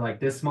tables are like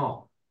this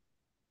small,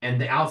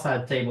 and the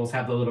outside tables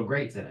have the little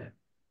grates in it.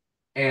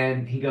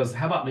 And he goes,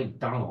 "How about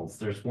McDonald's?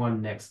 There's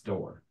one next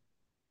door."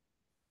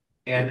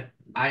 And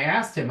I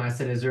asked him, I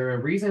said, "Is there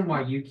a reason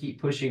why you keep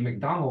pushing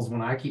McDonald's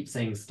when I keep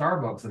saying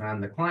Starbucks and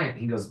I'm the client?"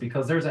 He goes,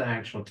 "Because there's an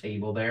actual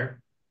table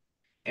there,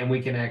 and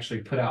we can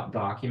actually put out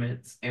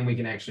documents, and we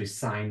can actually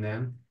sign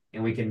them,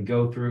 and we can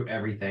go through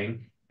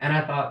everything." And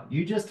I thought,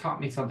 you just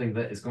taught me something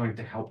that is going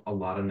to help a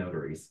lot of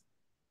notaries.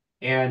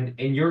 And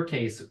in your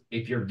case,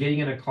 if you're getting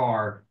in a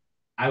car,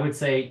 I would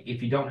say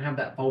if you don't have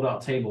that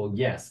fold-out table,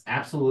 yes,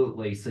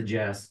 absolutely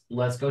suggest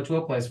let's go to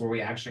a place where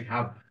we actually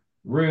have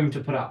room to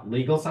put out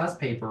legal size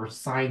paper,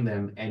 sign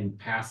them, and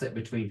pass it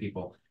between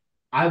people.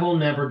 I will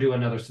never do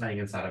another signing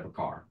inside of a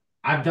car.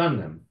 I've done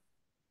them.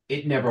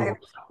 It never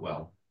works out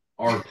well.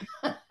 Or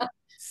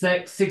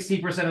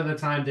 60% of the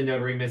time the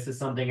notary misses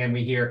something and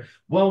we hear,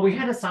 "Well, we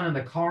had a sign in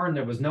the car and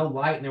there was no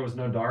light and there was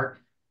no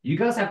dark." You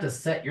guys have to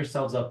set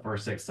yourselves up for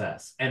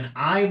success. And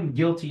I'm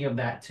guilty of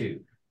that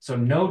too. So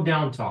no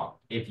down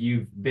talk. If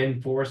you've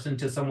been forced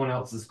into someone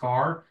else's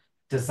car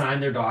to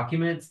sign their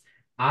documents,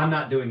 I'm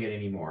not doing it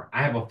anymore.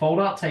 I have a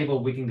fold-out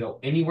table. We can go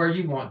anywhere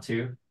you want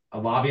to, a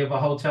lobby of a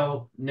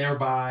hotel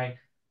nearby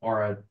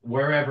or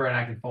wherever, and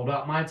I can fold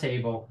out my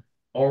table,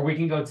 or we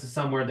can go to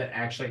somewhere that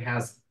actually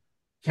has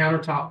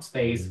countertop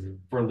space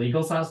for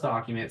legal size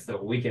documents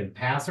that we can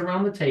pass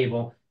around the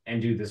table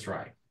and do this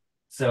right.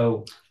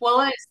 So,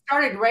 well, and it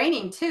started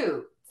raining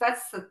too.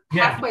 That's the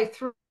halfway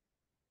through.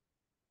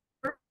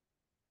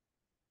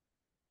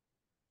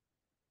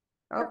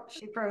 Oh,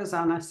 she froze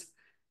on us.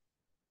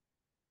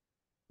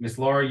 Miss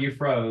Laura, you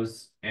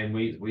froze, and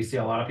we see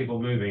a lot of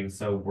people moving,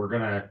 so we're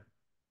gonna.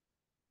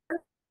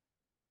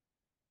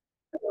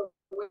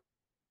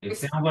 It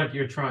sounds like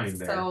you're trying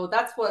there. So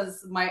that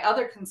was my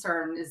other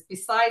concern, is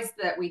besides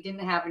that we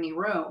didn't have any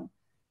room.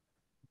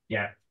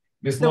 Yeah,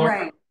 Miss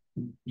Laura,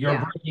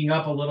 you're breaking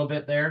up a little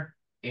bit there,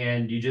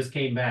 and you just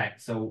came back.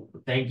 So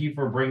thank you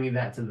for bringing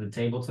that to the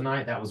table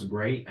tonight. That was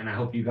great, and I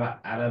hope you got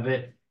out of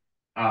it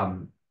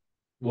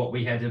what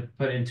we had to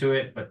put into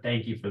it. But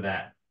thank you for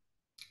that.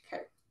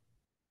 Okay.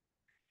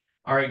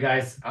 All right,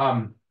 guys.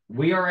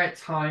 We are at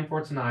time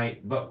for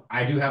tonight, but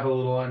I do have a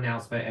little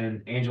announcement.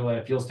 And Angela,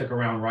 if you'll stick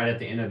around right at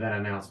the end of that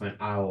announcement,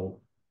 I'll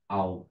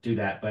do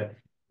that. But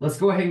let's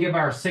go ahead and give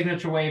our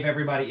signature wave,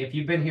 everybody. If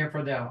you've been here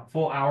for the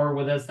full hour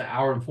with us, the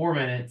hour and 4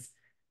 minutes,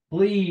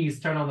 please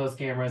turn on those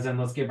cameras and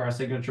let's give our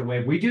signature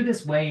wave. We do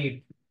this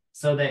wave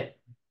so that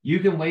you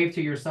can wave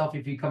to yourself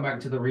if you come back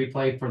to the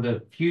replay for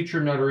the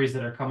future notaries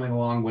that are coming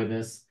along with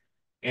us.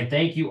 And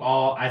thank you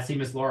all. I see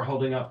Miss Laura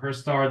holding up her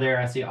star there.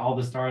 I see all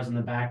the stars in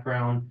the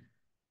background.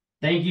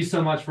 Thank you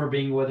so much for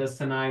being with us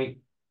tonight.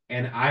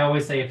 And I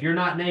always say, if you're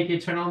not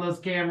naked, turn on those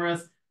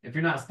cameras. If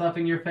you're not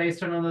stuffing your face,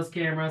 turn on those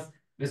cameras.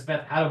 Miss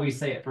Beth, how do we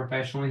say it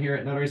professionally here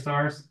at Notary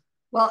Stars?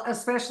 Well,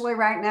 especially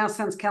right now,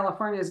 since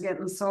California is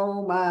getting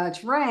so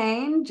much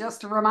rain,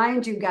 just to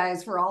remind you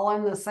guys, we're all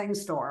in the same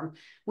storm.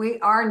 We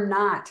are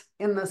not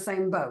in the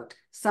same boat.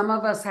 Some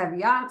of us have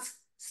yachts,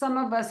 some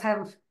of us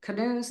have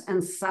canoes,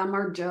 and some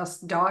are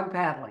just dog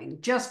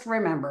paddling. Just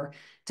remember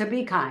to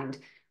be kind.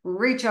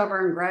 Reach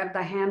over and grab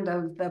the hand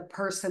of the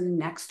person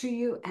next to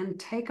you and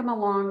take them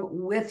along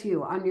with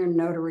you on your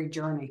notary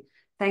journey.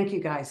 Thank you,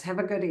 guys. Have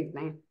a good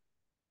evening.